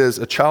here he says,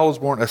 a child is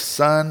born, a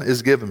son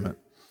is given,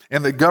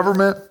 and the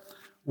government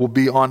will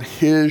be on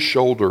his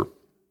shoulder.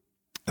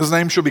 His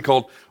name shall be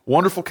called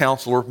Wonderful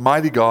Counselor,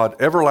 Mighty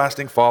God,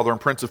 Everlasting Father,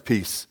 and Prince of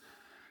Peace.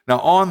 Now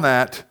on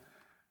that,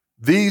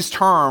 these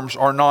terms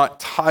are not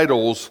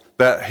titles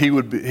that he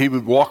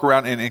would walk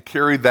around and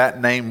carry that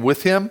name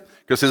with him,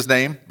 because his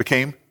name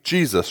became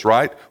Jesus,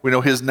 right? We know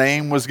his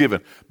name was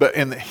given. But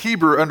in the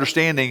Hebrew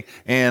understanding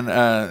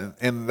and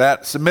in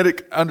that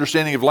Semitic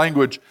understanding of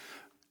language,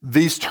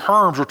 these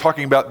terms were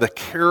talking about the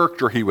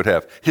character he would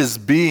have, his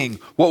being,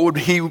 what would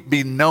he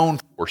be known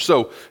for.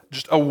 So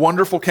just a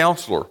wonderful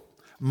counselor,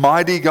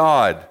 mighty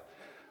God.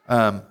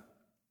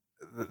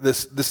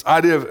 This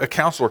idea of a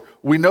counselor,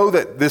 we know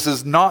that this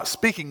is not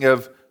speaking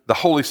of the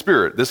Holy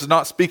Spirit. This is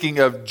not speaking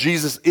of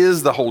Jesus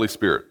is the Holy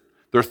Spirit.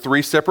 There are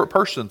three separate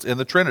persons in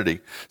the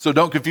Trinity. So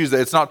don't confuse that.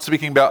 It's not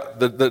speaking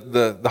about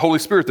the Holy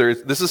Spirit there.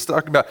 This is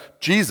talking about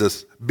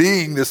Jesus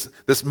being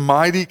this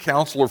mighty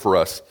counselor for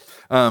us.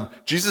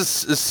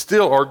 Jesus is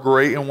still our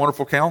great and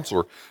wonderful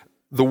counselor.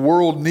 The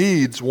world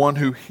needs one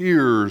who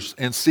hears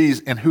and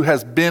sees and who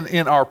has been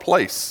in our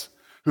place,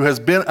 who has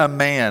been a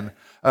man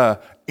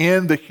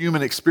in the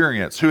human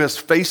experience, who has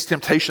faced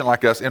temptation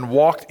like us and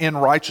walked in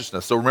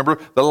righteousness. So remember,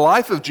 the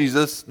life of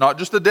Jesus, not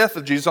just the death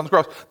of Jesus on the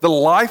cross, the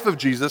life of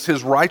Jesus,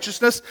 his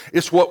righteousness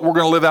is what we're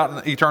going to live out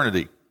in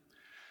eternity.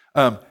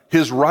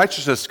 His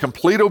righteousness,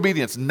 complete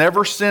obedience,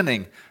 never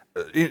sinning,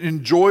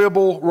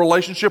 enjoyable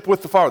relationship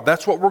with the Father.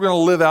 That's what we're going to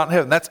live out in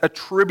heaven. That's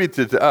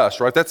attributed to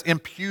us, right? That's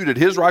imputed.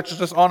 His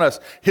righteousness on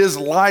us. His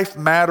life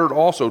mattered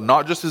also,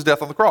 not just his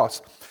death on the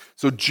cross.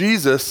 So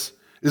Jesus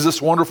is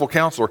this wonderful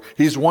counselor.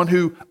 He's one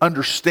who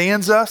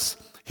understands us.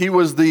 He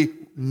was the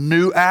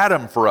new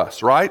Adam for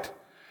us, right?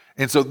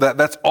 And so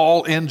that's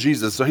all in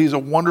Jesus. So he's a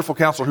wonderful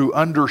counselor who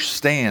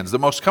understands. The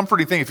most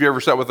comforting thing, if you ever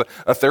sat with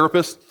a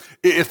therapist,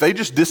 if they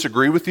just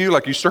disagree with you,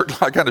 like you start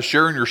like kind of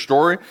sharing your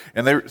story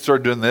and they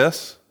start doing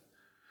this,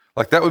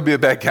 like that would be a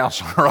bad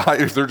counselor,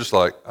 right? If they're just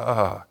like,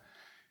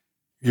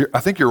 I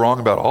think you're wrong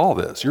about all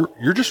this.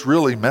 You're just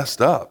really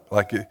messed up.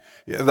 Like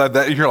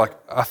you're like,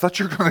 I thought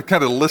you were going to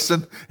kind of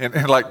listen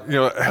and like,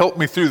 help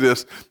me through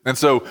this. And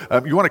so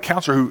you want a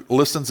counselor who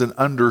listens and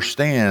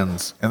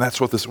understands. And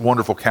that's what this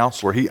wonderful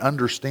counselor, he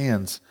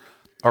understands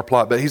our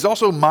plot. But he's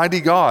also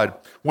mighty God.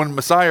 When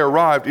Messiah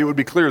arrived, it would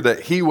be clear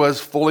that he was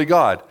fully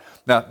God.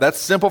 Now that's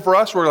simple for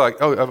us. We're like,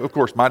 oh, of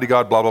course, mighty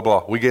God, blah, blah,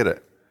 blah. We get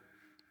it.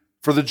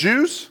 For the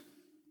Jews,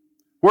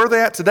 where are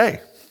they at today?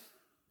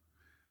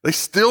 They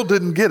still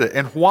didn't get it.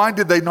 And why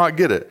did they not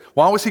get it?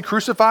 Why was he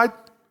crucified?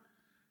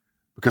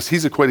 Because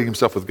he's equating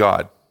himself with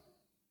God.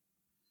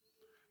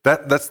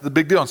 That's the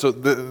big deal. And so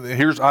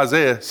here's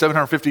Isaiah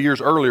 750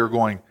 years earlier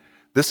going,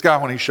 this guy,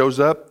 when he shows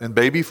up in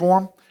baby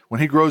form,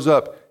 when he grows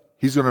up,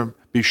 he's going to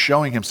be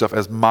showing himself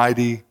as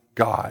mighty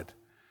God.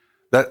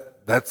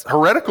 That's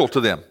heretical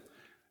to them.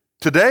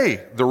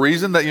 Today, the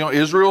reason that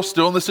Israel's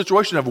still in the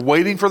situation of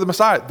waiting for the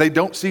Messiah, they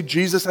don't see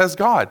Jesus as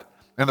God.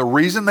 And the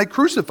reason they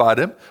crucified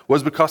him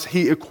was because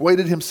he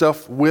equated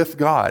himself with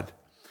God.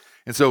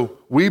 And so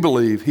we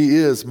believe he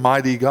is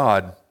mighty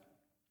God.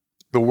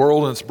 The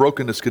world and its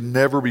brokenness could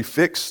never be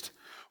fixed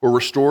or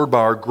restored by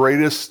our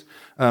greatest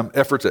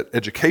efforts at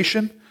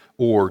education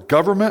or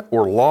government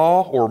or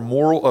law or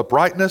moral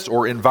uprightness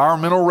or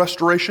environmental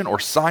restoration or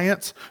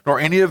science, nor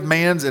any of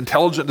man's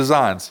intelligent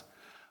designs.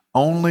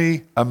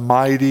 Only a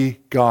mighty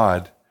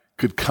God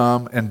could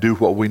come and do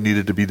what we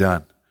needed to be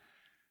done.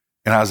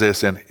 And Isaiah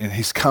said, and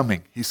he's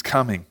coming.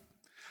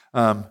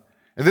 And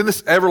then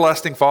this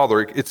everlasting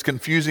Father, it's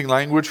confusing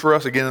language for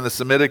us. Again, in the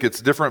Semitic,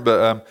 it's different,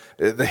 but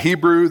the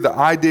Hebrew, the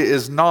idea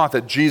is not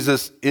that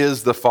Jesus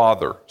is the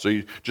Father.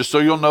 So just so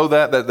you'll know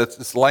that's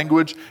this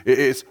language.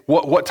 It's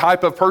what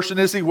type of person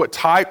is he? What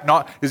type?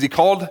 Not is he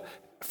called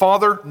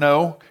Father?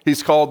 No,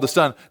 he's called the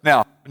Son.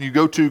 Now, when you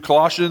go to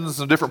Colossians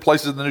and different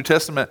places in the New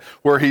Testament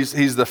where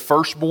he's the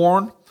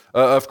firstborn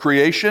of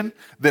creation,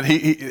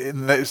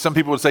 then some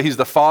people would say he's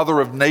the father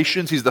of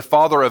nations. He's the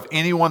father of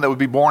anyone that would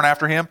be born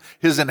after him.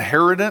 His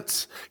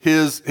inheritance,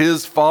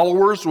 his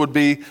followers would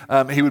be,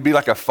 he would be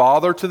like a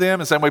father to them. In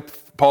the same way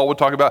Paul would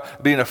talk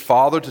about being a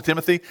father to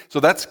Timothy. So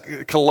that's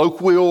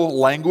colloquial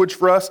language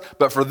for us.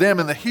 But for them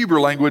in the Hebrew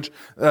language,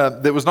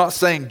 that was not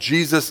saying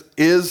Jesus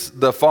is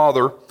the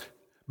Father.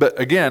 But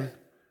again,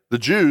 The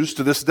Jews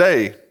to this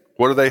day,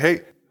 what do they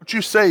hate? Don't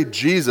you say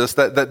Jesus,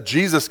 that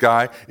Jesus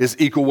guy is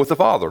equal with the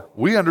Father.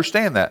 We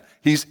understand that.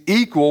 He's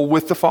equal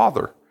with the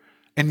Father.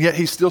 And yet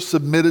he's still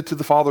submitted to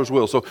the Father's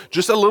will. So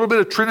just a little bit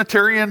of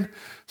Trinitarian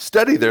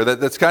study there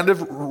that's kind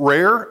of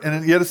rare,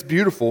 and yet it's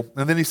beautiful.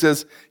 And then he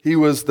says he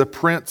was the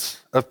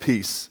Prince of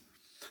Peace.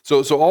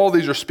 So all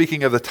these are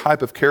speaking of the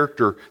type of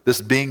character this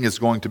being is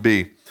going to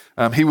be.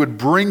 He would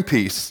bring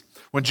peace.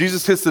 When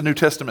Jesus hits the New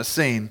Testament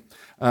scene,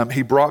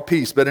 he brought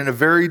peace, but in a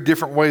very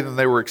different way than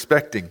they were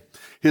expecting.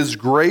 His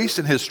grace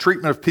and his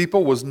treatment of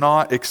people was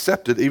not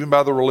accepted even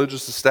by the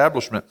religious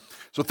establishment.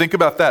 So think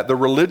about that. The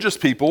religious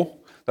people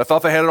that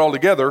thought they had it all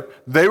together,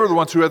 they were the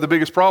ones who had the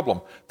biggest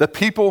problem. The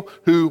people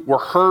who were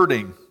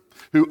hurting,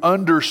 who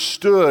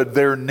understood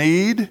their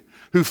need,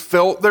 who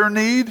felt their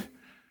need,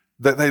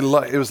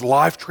 it was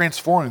life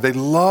transforming. They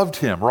loved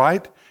him,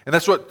 right? And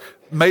that's what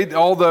made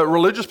all the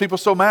religious people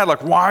so mad.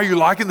 Like, why are you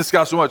liking this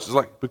guy so much? It's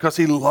like, because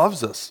he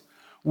loves us.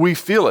 We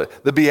feel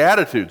it. The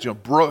Beatitudes,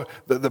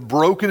 the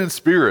broken in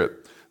spirit,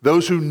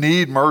 those who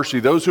need mercy,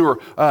 those who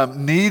are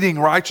needing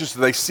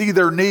righteousness, they see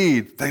their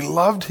need. They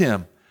loved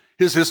him.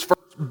 His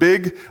first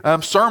big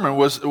sermon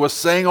was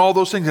saying all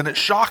those things, and it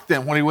shocked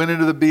them when he went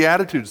into the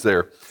Beatitudes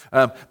there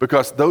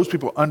because those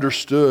people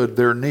understood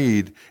their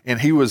need,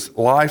 and he was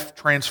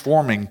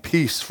life-transforming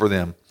peace for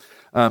them.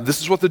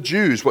 This is what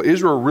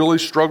Israel really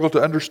struggled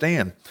to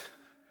understand.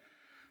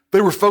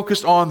 They were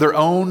focused on their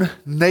own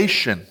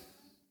nation.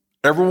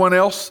 Everyone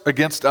else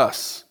against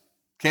us.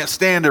 Can't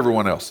stand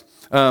everyone else.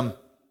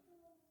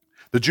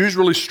 The Jews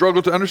really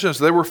struggled to understand,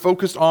 so they were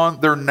focused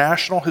on their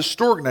national,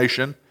 historic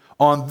nation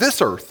on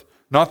this earth,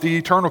 not the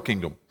eternal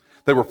kingdom.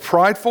 They were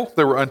prideful,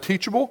 they were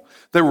unteachable,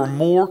 they were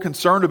more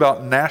concerned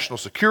about national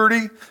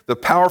security, the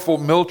powerful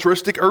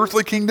militaristic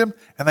earthly kingdom,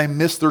 and they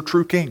missed their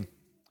true king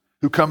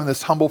who come in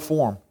this humble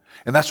form.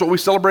 And that's what we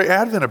celebrate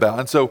Advent about.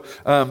 And so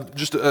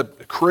just a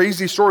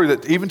crazy story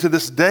that even to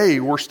this day,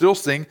 we're still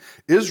seeing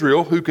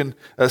Israel, who can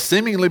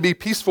seemingly be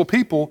peaceful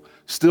people,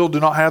 still do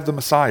not have the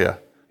Messiah.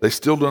 They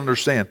still don't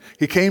understand.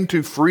 He came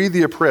to free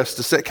the oppressed,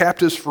 to set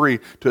captives free,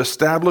 to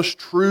establish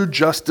true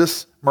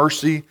justice,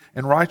 mercy,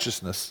 and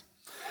righteousness,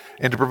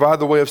 and to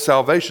provide the way of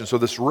salvation. So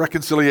this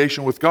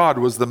reconciliation with God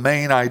was the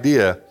main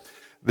idea,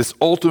 this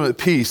ultimate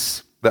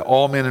peace that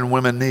all men and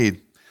women need.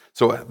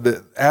 So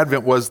the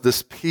Advent was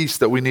this peace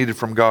that we needed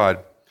from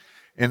God.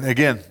 And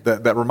again,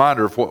 that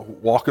reminder of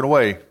walking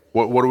away.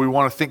 What do we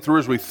want to think through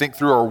as we think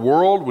through our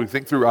world, we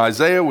think through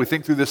Isaiah, we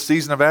think through this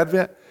season of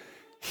Advent?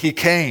 He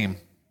came.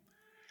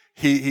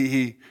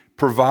 He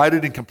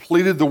provided and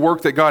completed the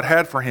work that God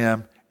had for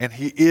him, and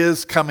he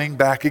is coming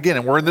back again.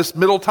 And we're in this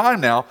middle time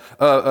now.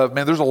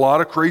 Man, there's a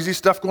lot of crazy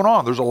stuff going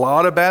on. There's a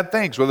lot of bad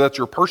things, whether that's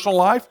your personal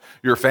life,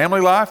 your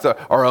family life,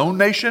 our own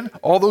nation,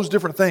 all those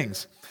different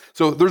things.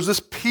 So there's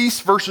this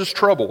peace versus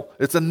trouble.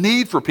 It's a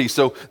need for peace.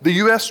 So the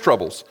U.S.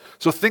 troubles.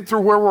 So think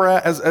through where we're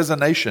at as a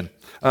nation.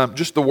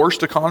 Just the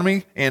worst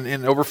economy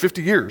in over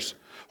 50 years.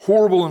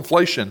 Horrible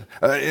inflation.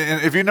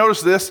 And if you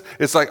notice this,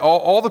 it's like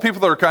all the people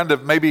that are kind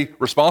of maybe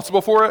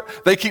responsible for it,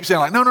 they keep saying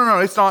like, no,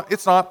 it's not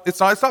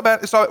bad.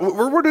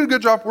 We're doing a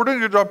good job. We're doing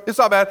a good job. It's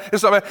not bad.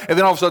 And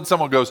then all of a sudden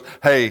someone goes,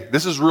 hey,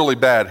 this is really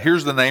bad.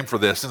 Here's the name for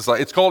this. And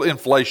it's called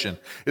inflation.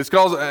 It's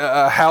called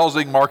a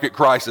housing market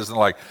crisis. And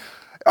like,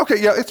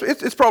 okay, yeah,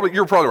 it's probably,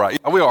 you're probably right.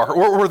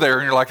 We're there.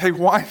 And you're like, hey,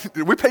 why?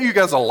 We pay you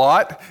guys a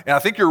lot, and I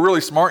think you're really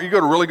smart. You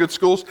go to really good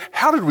schools.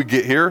 How did we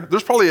get here?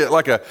 There's probably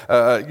like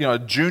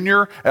a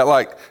junior at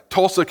like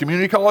Tulsa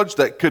Community College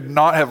that could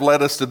not have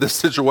led us to this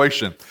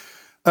situation.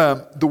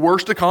 The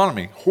worst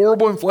economy,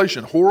 horrible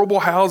inflation, horrible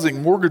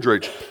housing, mortgage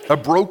rates, a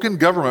broken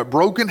government,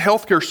 broken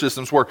healthcare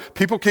systems where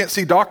people can't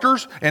see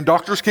doctors and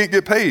doctors can't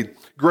get paid.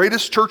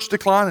 Greatest church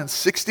decline in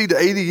 60 to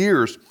 80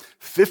 years.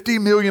 50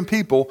 million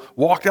people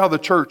walked out of the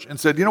church and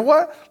said, you know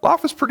what?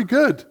 Life is pretty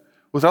good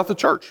without the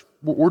church.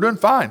 We're doing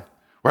fine.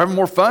 We're having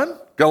more fun,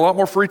 got a lot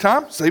more free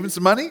time, saving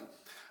some money.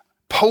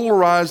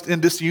 Polarized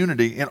in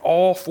disunity in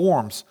all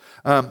forms.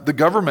 The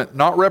government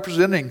not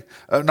representative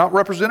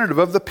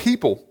of the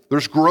people.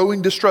 There's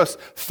growing distrust.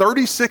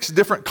 36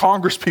 different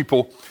Congress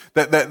people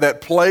that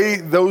play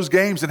those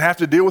games and have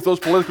to deal with those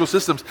political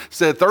systems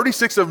said,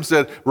 36 of them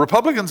said,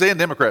 Republicans and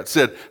Democrats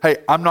said, hey,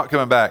 I'm not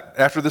coming back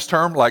after this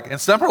term. And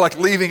some are like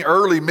leaving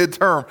early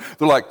midterm.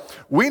 They're like,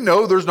 we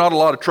know there's not a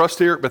lot of trust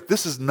here, but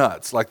this is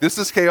nuts. This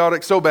is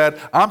chaotic so bad.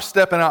 I'm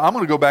stepping out. I'm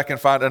going to go back and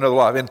find another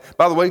life. And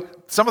by the way,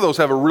 some of those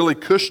have a really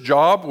cush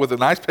job with a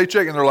nice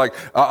paycheck, and they're like,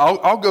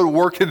 I'll go to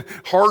work in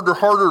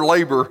harder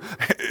labor.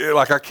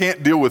 I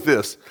can't deal with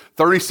this.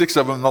 36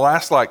 of them in the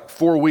last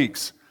 4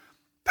 weeks.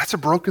 That's a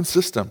broken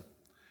system.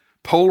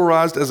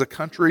 Polarized as a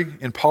country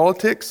in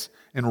politics,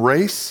 in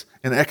race,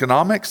 in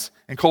economics,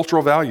 and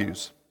cultural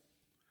values.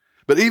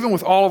 But even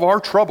with all of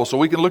our trouble, so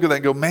we can look at that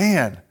and go,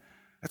 man,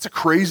 That's a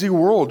crazy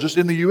world just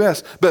in the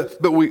U.S. But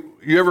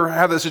you ever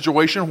have that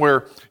situation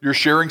where you're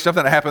sharing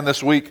something that happened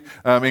this week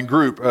in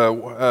group?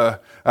 I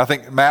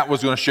think Matt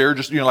was going to share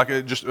just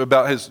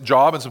about his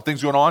job and some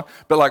things going on.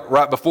 But like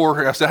right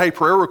before, I said, hey,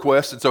 prayer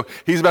requests. And so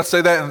he's about to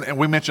say that. And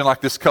we mentioned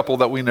like this couple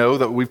that we know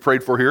that we've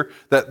prayed for here,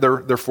 that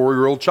their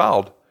 4-year-old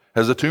child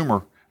has a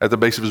tumor at the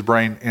base of his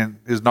brain and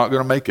is not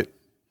going to make it.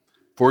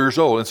 4 years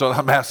old. And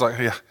so Matt's like,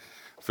 yeah,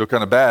 I feel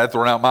kind of bad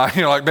throwing out my,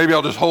 like maybe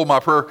I'll just hold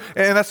my prayer.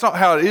 And that's not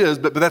how it is,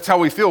 but that's how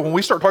we feel. When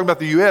we start talking about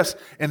the U.S.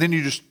 and then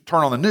you just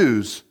turn on the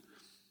news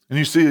and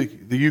you see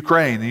the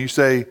Ukraine and you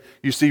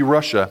see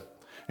Russia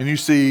and you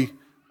see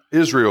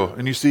Israel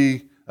and you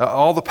see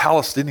all the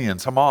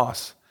Palestinians,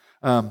 Hamas.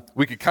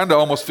 We could kind of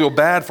almost feel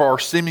bad for our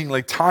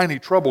seemingly tiny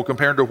trouble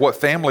compared to what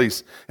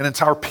families and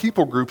entire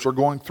people groups are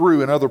going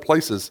through in other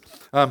places.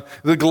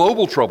 The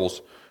global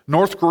troubles,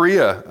 North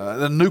Korea,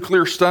 the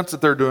nuclear stunts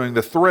that they're doing,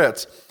 the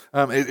threats.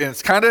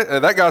 It's kind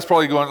of, that guy's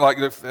probably going like,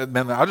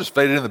 man, I just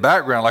faded in the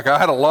background. Like I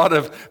had a lot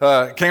of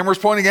cameras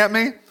pointing at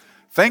me.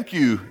 Thank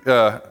you,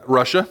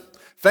 Russia.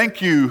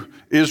 Thank you,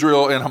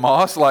 Israel and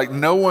Hamas. Like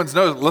no one's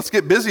knows. Let's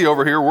get busy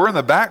over here. We're in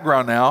the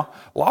background now.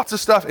 Lots of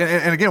stuff.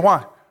 And again,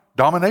 why?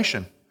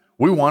 Domination.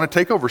 We want to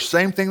take over.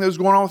 Same thing that was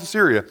going on with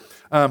Syria.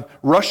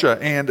 Russia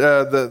and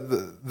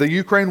the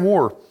Ukraine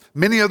war.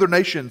 Many other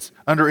nations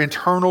under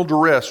internal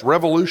duress,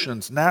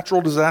 revolutions,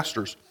 natural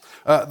disasters.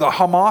 The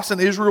Hamas and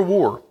Israel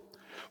war.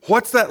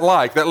 What's that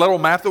like? That little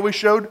map that we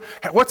showed?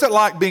 What's it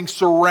like being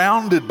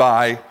surrounded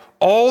by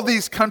all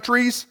these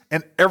countries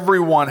and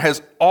everyone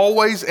has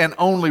always and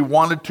only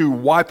wanted to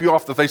wipe you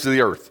off the face of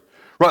the earth?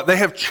 Right? They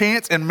have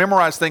chants and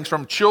memorized things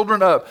from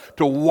children up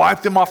to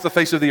wipe them off the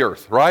face of the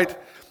earth, right?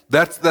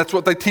 That's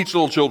what they teach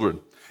little children.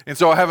 And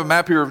so I have a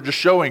map here of just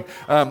showing.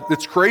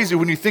 It's crazy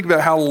when you think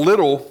about how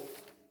little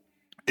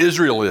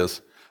Israel is.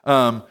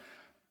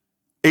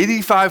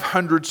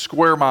 8,500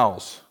 square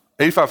miles.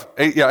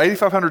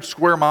 8,500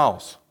 square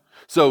miles.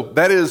 So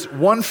that is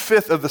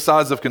 1/5 of the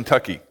size of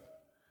Kentucky.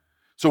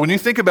 So when you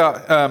think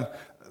about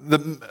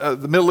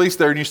the Middle East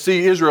there and you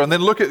see Israel, and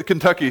then look at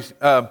Kentucky.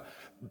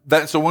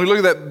 So when we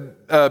look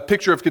at that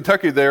picture of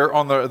Kentucky there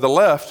on the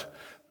left,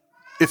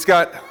 that's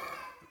got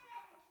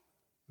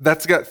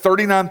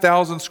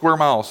 39,000 square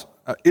miles.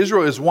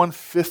 Israel is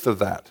 1/5 of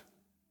that.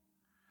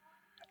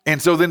 And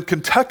so then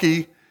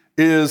Kentucky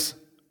is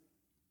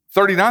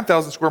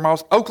 39,000 square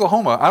miles.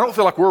 Oklahoma, I don't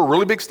feel like we're a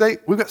really big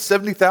state. We've got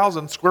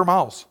 70,000 square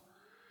miles.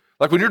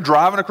 Like when you're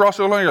driving across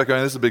Oklahoma, you're like,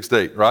 man, this is a big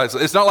state, right?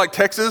 It's not like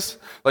Texas.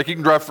 Like you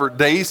can drive for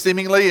days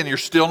seemingly and you're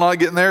still not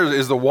getting there.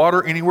 Is the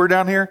water anywhere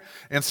down here?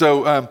 And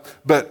so,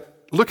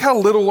 but look how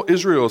little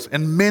Israel is.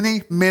 And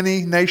many,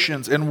 many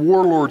nations and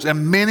warlords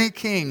and many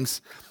kings,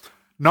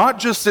 not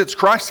just since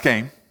Christ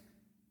came,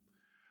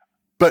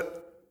 but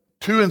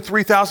 2,000 and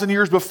 3,000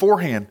 years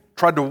beforehand,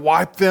 tried to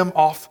wipe them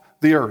off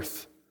the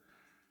earth.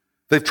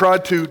 They've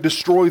tried to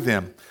destroy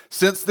them.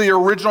 Since the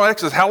original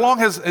Exodus, how long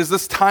has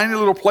this tiny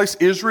little place,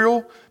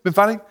 Israel, been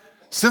fighting?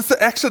 Since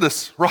the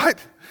Exodus, right?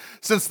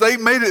 Since they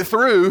made it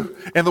through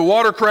and the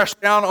water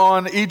crashed down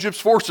on Egypt's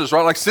forces,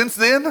 right? Like since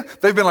then,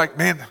 they've been like,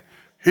 man,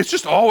 it's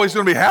just always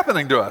going to be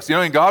happening to us.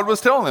 And God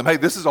was telling them, hey,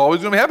 this is always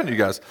going to be happening to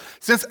you guys.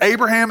 Since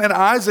Abraham and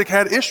Isaac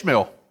had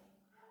Ishmael,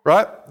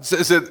 right?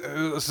 Since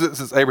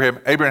Abraham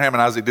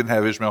and Isaac didn't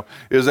have Ishmael,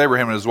 it was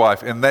Abraham and his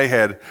wife, and they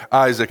had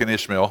Isaac and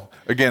Ishmael.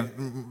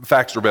 Again,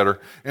 facts are better.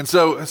 And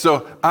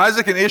so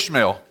Isaac and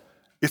Ishmael,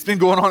 it's been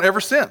going on ever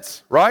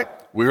since, right?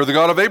 We are the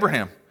God of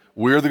Abraham.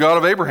 We are the God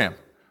of Abraham,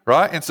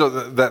 right? And so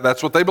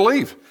that's what they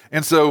believe.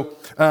 And so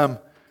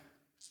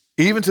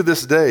even to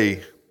this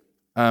day,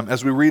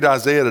 as we read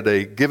Isaiah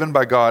today, given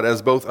by God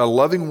as both a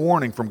loving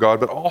warning from God,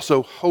 but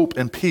also hope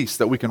and peace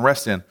that we can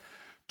rest in,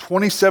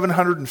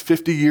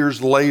 2,750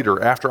 years later,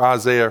 after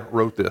Isaiah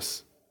wrote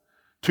this,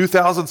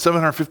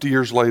 2,750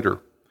 years later,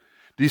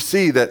 do you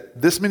see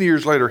that this many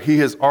years later, he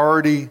has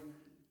already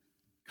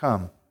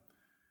come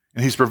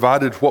and he's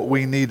provided what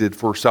we needed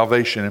for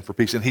salvation and for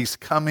peace, and he's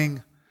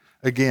coming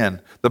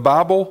again. The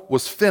Bible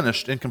was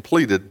finished and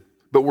completed,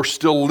 but we're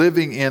still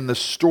living in the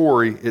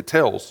story it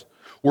tells.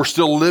 We're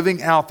still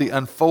living out the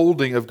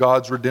unfolding of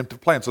God's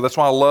redemptive plan. So that's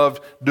why I love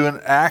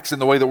doing Acts in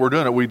the way that we're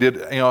doing it. We did,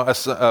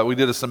 we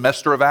did a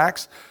semester of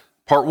Acts,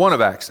 part 1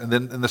 of Acts, and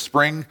then in the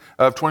spring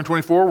of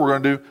 2024, we're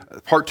going to do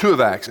part 2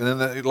 of Acts,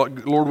 and then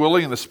Lord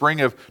willing, in the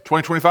spring of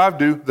 2025,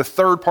 do the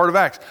third part of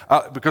Acts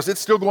because it's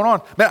still going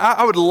on. Man,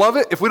 I would love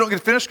it if we don't get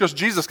finished because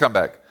Jesus come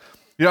back.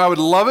 I would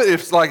love it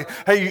if it's like,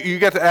 hey, you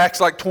got to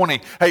Acts like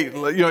 20. Hey,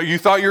 you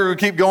thought you were going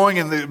to keep going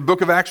and the book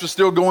of Acts was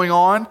still going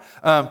on.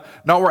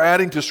 Not we're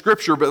adding to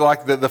Scripture, but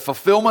like the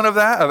fulfillment of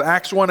that, of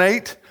Acts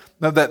 1:8,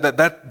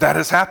 that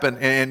has happened,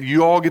 and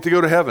you all get to go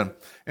to heaven.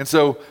 And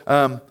so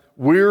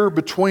we're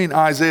between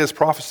Isaiah's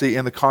prophecy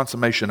and the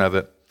consummation of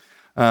it,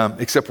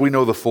 except we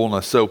know the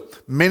fullness. So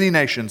many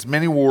nations,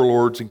 many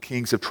warlords and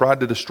kings have tried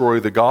to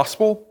destroy the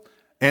gospel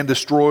and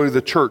destroy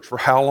the church for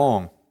how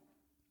long?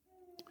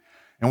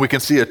 And we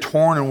can see a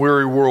torn and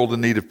weary world in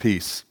need of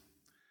peace.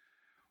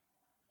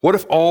 What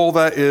if all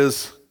that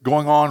is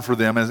going on for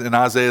them in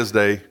Isaiah's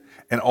day,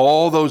 and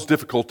all those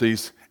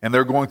difficulties, and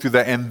they're going through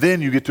that. And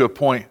then you get to a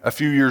point a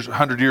few years,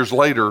 100 years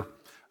later,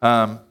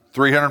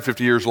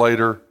 350 years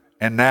later,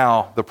 and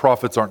now the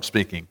prophets aren't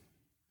speaking.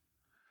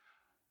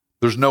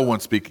 There's no one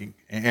speaking.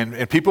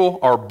 And people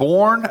are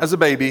born as a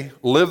baby,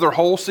 live their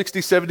whole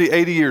 60, 70,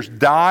 80 years,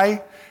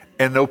 die,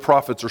 and no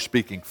prophets are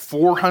speaking.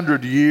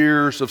 400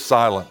 years of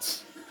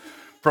silence.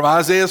 From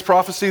Isaiah's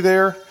prophecy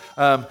there,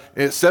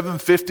 it's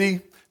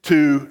 750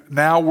 to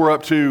now we're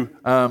up to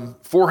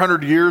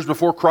 400 years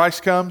before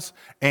Christ comes,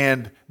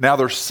 and now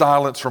there's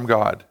silence from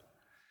God.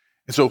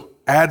 And so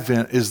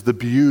Advent is the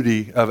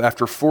beauty of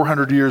after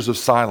 400 years of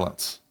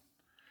silence.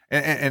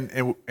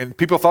 And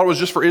people thought it was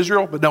just for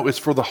Israel, but no, it's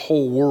for the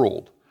whole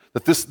world.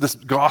 That this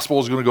gospel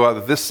is going to go out,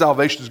 that this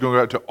salvation is going to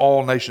go out to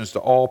all nations, to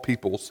all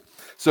peoples.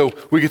 So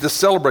we get to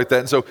celebrate that.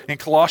 And so in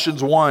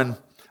Colossians 1,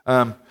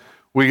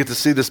 we get to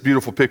see this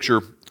beautiful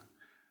picture.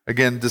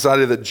 Again,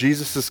 decided that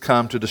Jesus has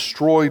come to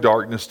destroy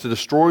darkness, to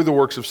destroy the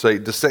works of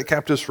Satan, to set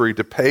captives free,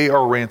 to pay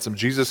our ransom.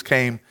 Jesus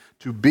came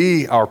to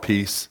be our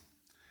peace.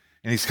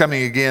 And he's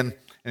coming again.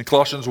 In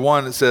Colossians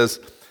 1, it says,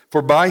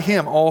 "For by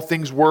him all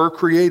things were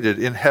created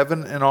in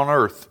heaven and on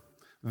earth,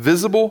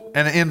 visible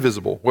and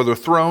invisible, whether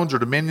thrones or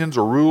dominions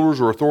or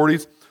rulers or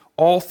authorities,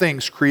 all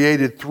things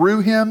created through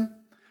him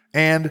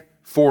and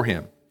for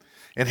him.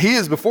 And he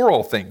is before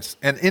all things,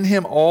 and in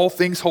him all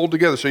things hold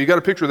together." So you got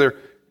a picture there,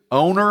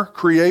 owner,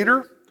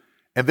 creator,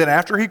 and then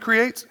after he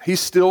creates, he's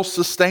still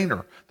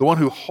sustainer, the one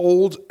who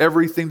holds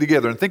everything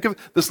together. And think of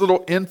this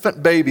little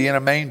infant baby in a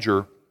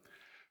manger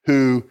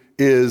who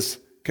is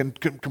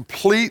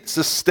complete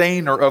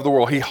sustainer of the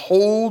world. He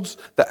holds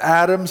the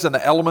atoms and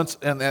the elements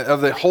and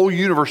of the whole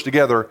universe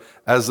together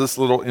as this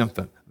little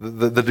infant.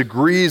 The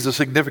degrees of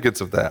significance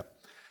of that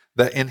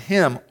in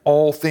him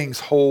all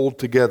things hold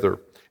together.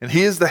 And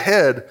he is the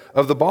head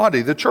of the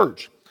body, the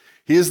church.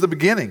 He is the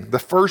beginning, the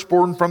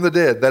firstborn from the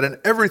dead, that in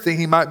everything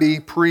he might be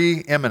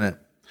preeminent.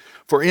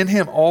 For in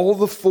him all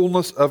the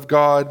fullness of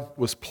God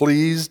was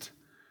pleased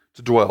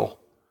to dwell.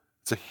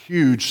 It's a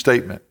huge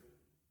statement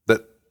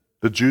that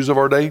the Jews of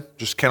our day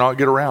just cannot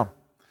get around,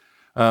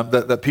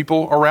 that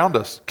people around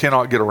us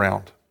cannot get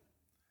around.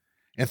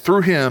 And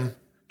through him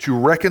to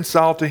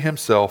reconcile to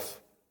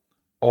himself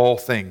all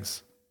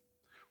things,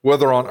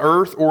 whether on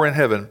earth or in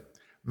heaven,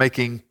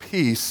 making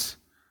peace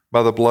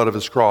by the blood of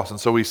his cross. And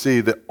so we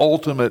see the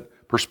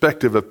ultimate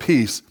perspective of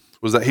peace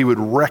was that he would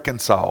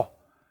reconcile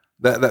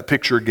that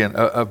picture again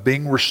of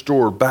being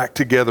restored back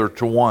together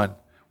to one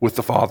with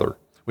the Father.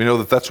 We know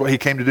that that's what he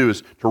came to do,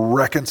 is to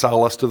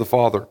reconcile us to the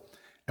Father.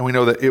 And we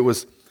know that it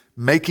was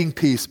making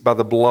peace by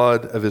the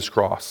blood of his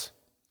cross.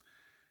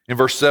 In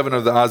verse 7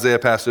 of the Isaiah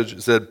passage,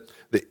 it said,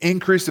 "The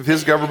increase of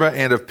his government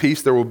and of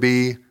peace there will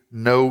be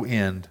no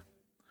end.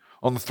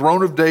 On the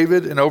throne of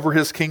David and over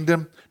his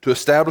kingdom, to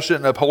establish it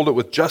and uphold it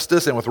with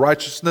justice and with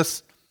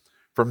righteousness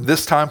from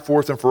this time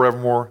forth and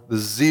forevermore. The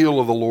zeal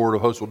of the Lord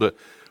of hosts will do it."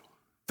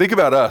 Think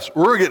about us.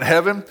 We're going to get in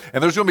heaven,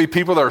 and there's going to be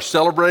people that are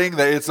celebrating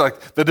that it's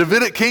like the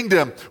Davidic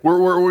kingdom.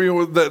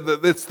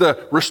 It's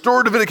the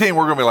restored Davidic kingdom.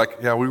 We're going to be like,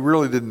 yeah, we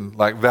really didn't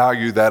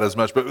value that as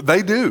much, but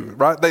they do,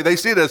 right? They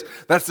see it as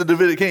that's the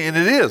Davidic kingdom,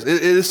 and it is.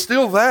 It is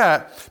still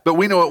that, but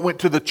we know it went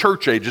to the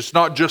church age. It's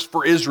not just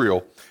for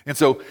Israel, and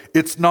so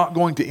it's not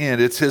going to end.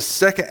 It's his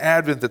second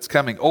advent that's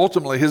coming.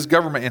 Ultimately, his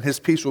government and his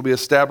peace will be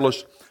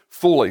established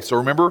fully. So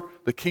remember,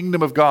 the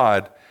kingdom of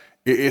God,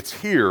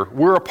 it's here.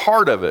 We're a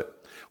part of it.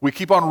 We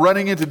keep on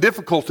running into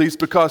difficulties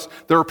because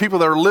there are people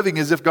that are living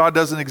as if God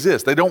doesn't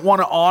exist. They don't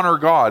want to honor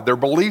God. Their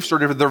beliefs are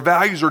different. Their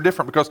values are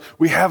different because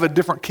we have a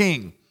different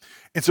king.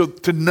 And so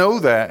to know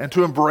that and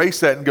to embrace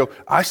that and go,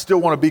 I still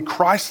want to be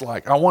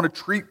Christ-like. I want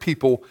to treat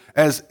people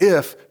as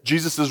if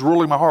Jesus is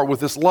ruling my heart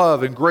with this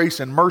love and grace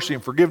and mercy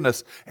and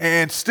forgiveness,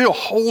 and still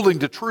holding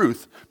to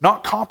truth,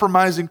 not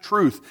compromising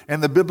truth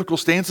and the biblical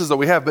stances that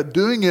we have, but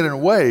doing it in a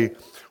way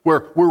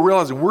where we're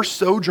realizing we're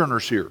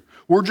sojourners here.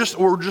 We're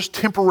just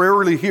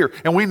temporarily here,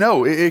 and we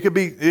know it could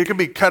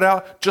be cut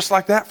out just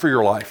like that for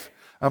your life.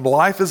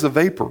 Life is a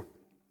vapor,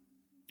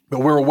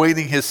 but we're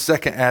awaiting his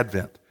second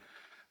advent.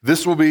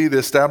 This will be the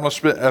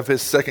establishment of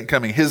his second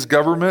coming. His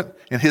government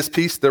and his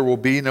peace, there will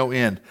be no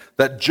end.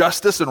 That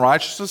justice and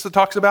righteousness it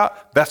talks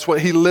about, that's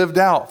what he lived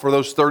out for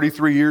those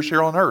 33 years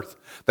here on earth.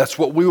 That's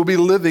what we will be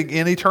living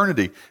in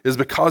eternity, is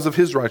because of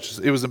his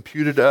righteousness. It was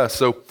imputed to us.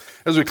 So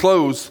as we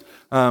close,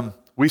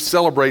 we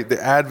celebrate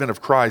the advent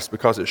of Christ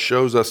because it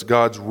shows us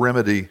God's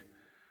remedy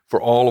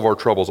for all of our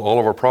troubles, all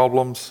of our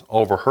problems,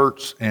 all of our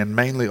hurts, and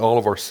mainly all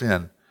of our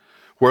sin.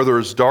 Where there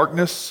is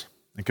darkness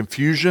and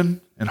confusion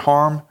and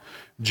harm,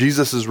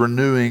 Jesus is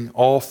renewing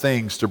all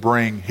things to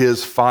bring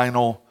his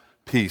final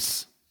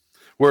peace.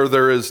 Where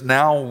there is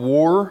now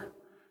war,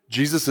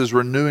 Jesus is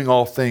renewing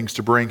all things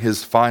to bring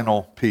his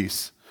final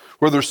peace.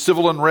 Where there's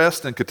civil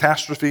unrest and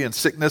catastrophe and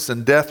sickness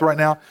and death right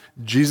now,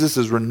 Jesus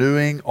is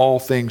renewing all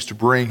things to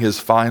bring his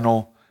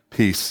final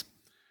peace.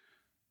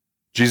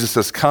 Jesus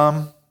has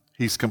come.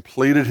 He's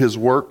completed his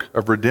work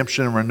of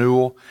redemption and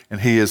renewal,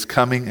 and he is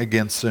coming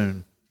again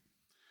soon.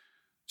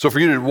 So for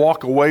you to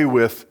walk away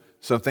with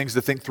some things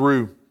to think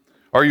through,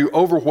 are you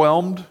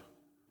overwhelmed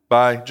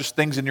by just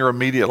things in your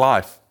immediate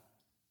life?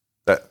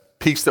 That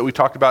peace that we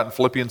talked about in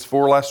Philippians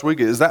 4 last week,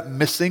 is that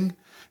missing?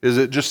 Does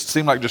it just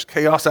seem like just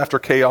chaos after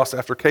chaos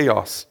after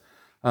chaos?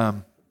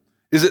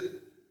 Is it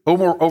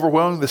more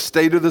overwhelming, the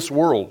state of this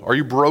world? Are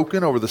you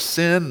broken over the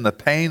sin and the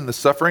pain and the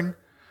suffering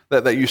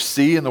that you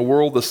see in the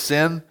world, the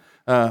sin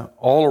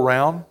all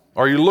around?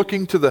 Are you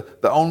looking to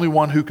the only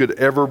one who could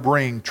ever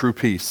bring true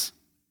peace?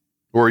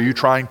 Or are you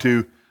trying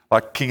to,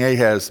 like King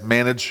Ahaz,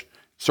 manage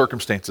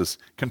circumstances,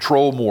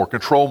 control more,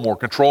 instead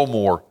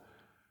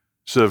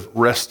of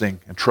resting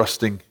and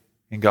trusting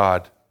in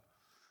God?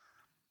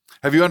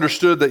 Have you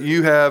understood that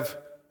you have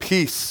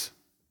peace?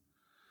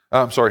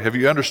 Have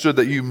you understood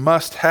that you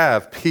must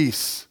have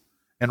peace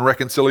and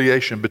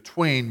reconciliation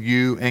between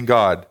you and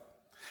God?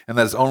 And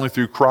that is only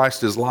through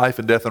Christ, his life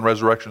and death and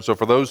resurrection. So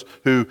for those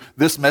who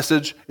this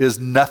message is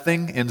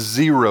nothing and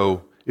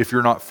zero if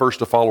you're not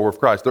first a follower of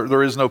Christ,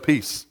 there is no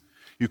peace.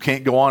 You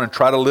can't go on and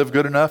try to live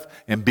good enough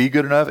and be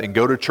good enough and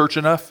go to church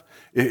enough.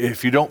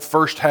 If you don't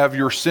first have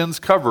your sins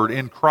covered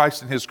in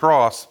Christ and his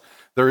cross,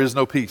 there is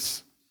no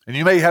peace. And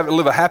you may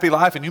live a happy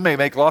life, and you may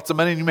make lots of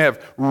money, and you may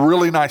have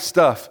really nice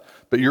stuff,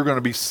 but you're going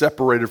to be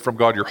separated from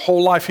God your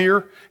whole life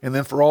here and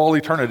then for all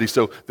eternity.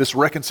 So this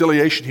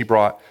reconciliation he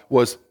brought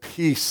was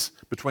peace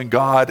between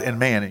God and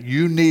man.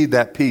 You need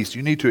that peace.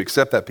 You need to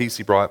accept that peace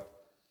he brought.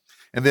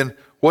 And then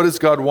what is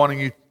God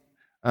wanting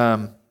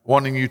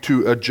you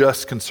to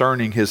adjust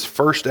concerning his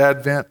first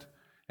advent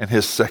and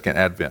his second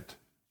advent?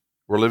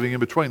 We're living in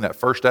between. That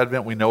first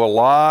advent, we know a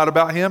lot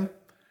about him.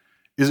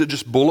 Is it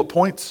just bullet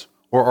points,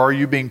 or are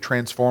you being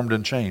transformed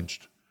and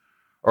changed?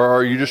 Or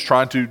are you just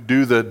trying to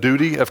do the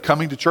duty of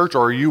coming to church,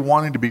 or are you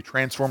wanting to be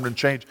transformed and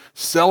changed,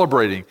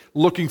 celebrating,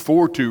 looking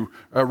forward to,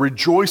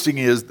 rejoicing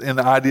in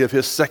the idea of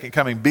his second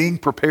coming, being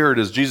prepared,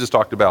 as Jesus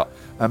talked about,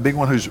 being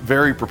one who's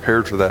very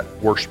prepared for that,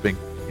 worshiping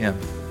him?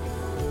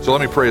 So let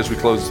me pray as we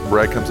close.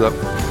 Brad comes up.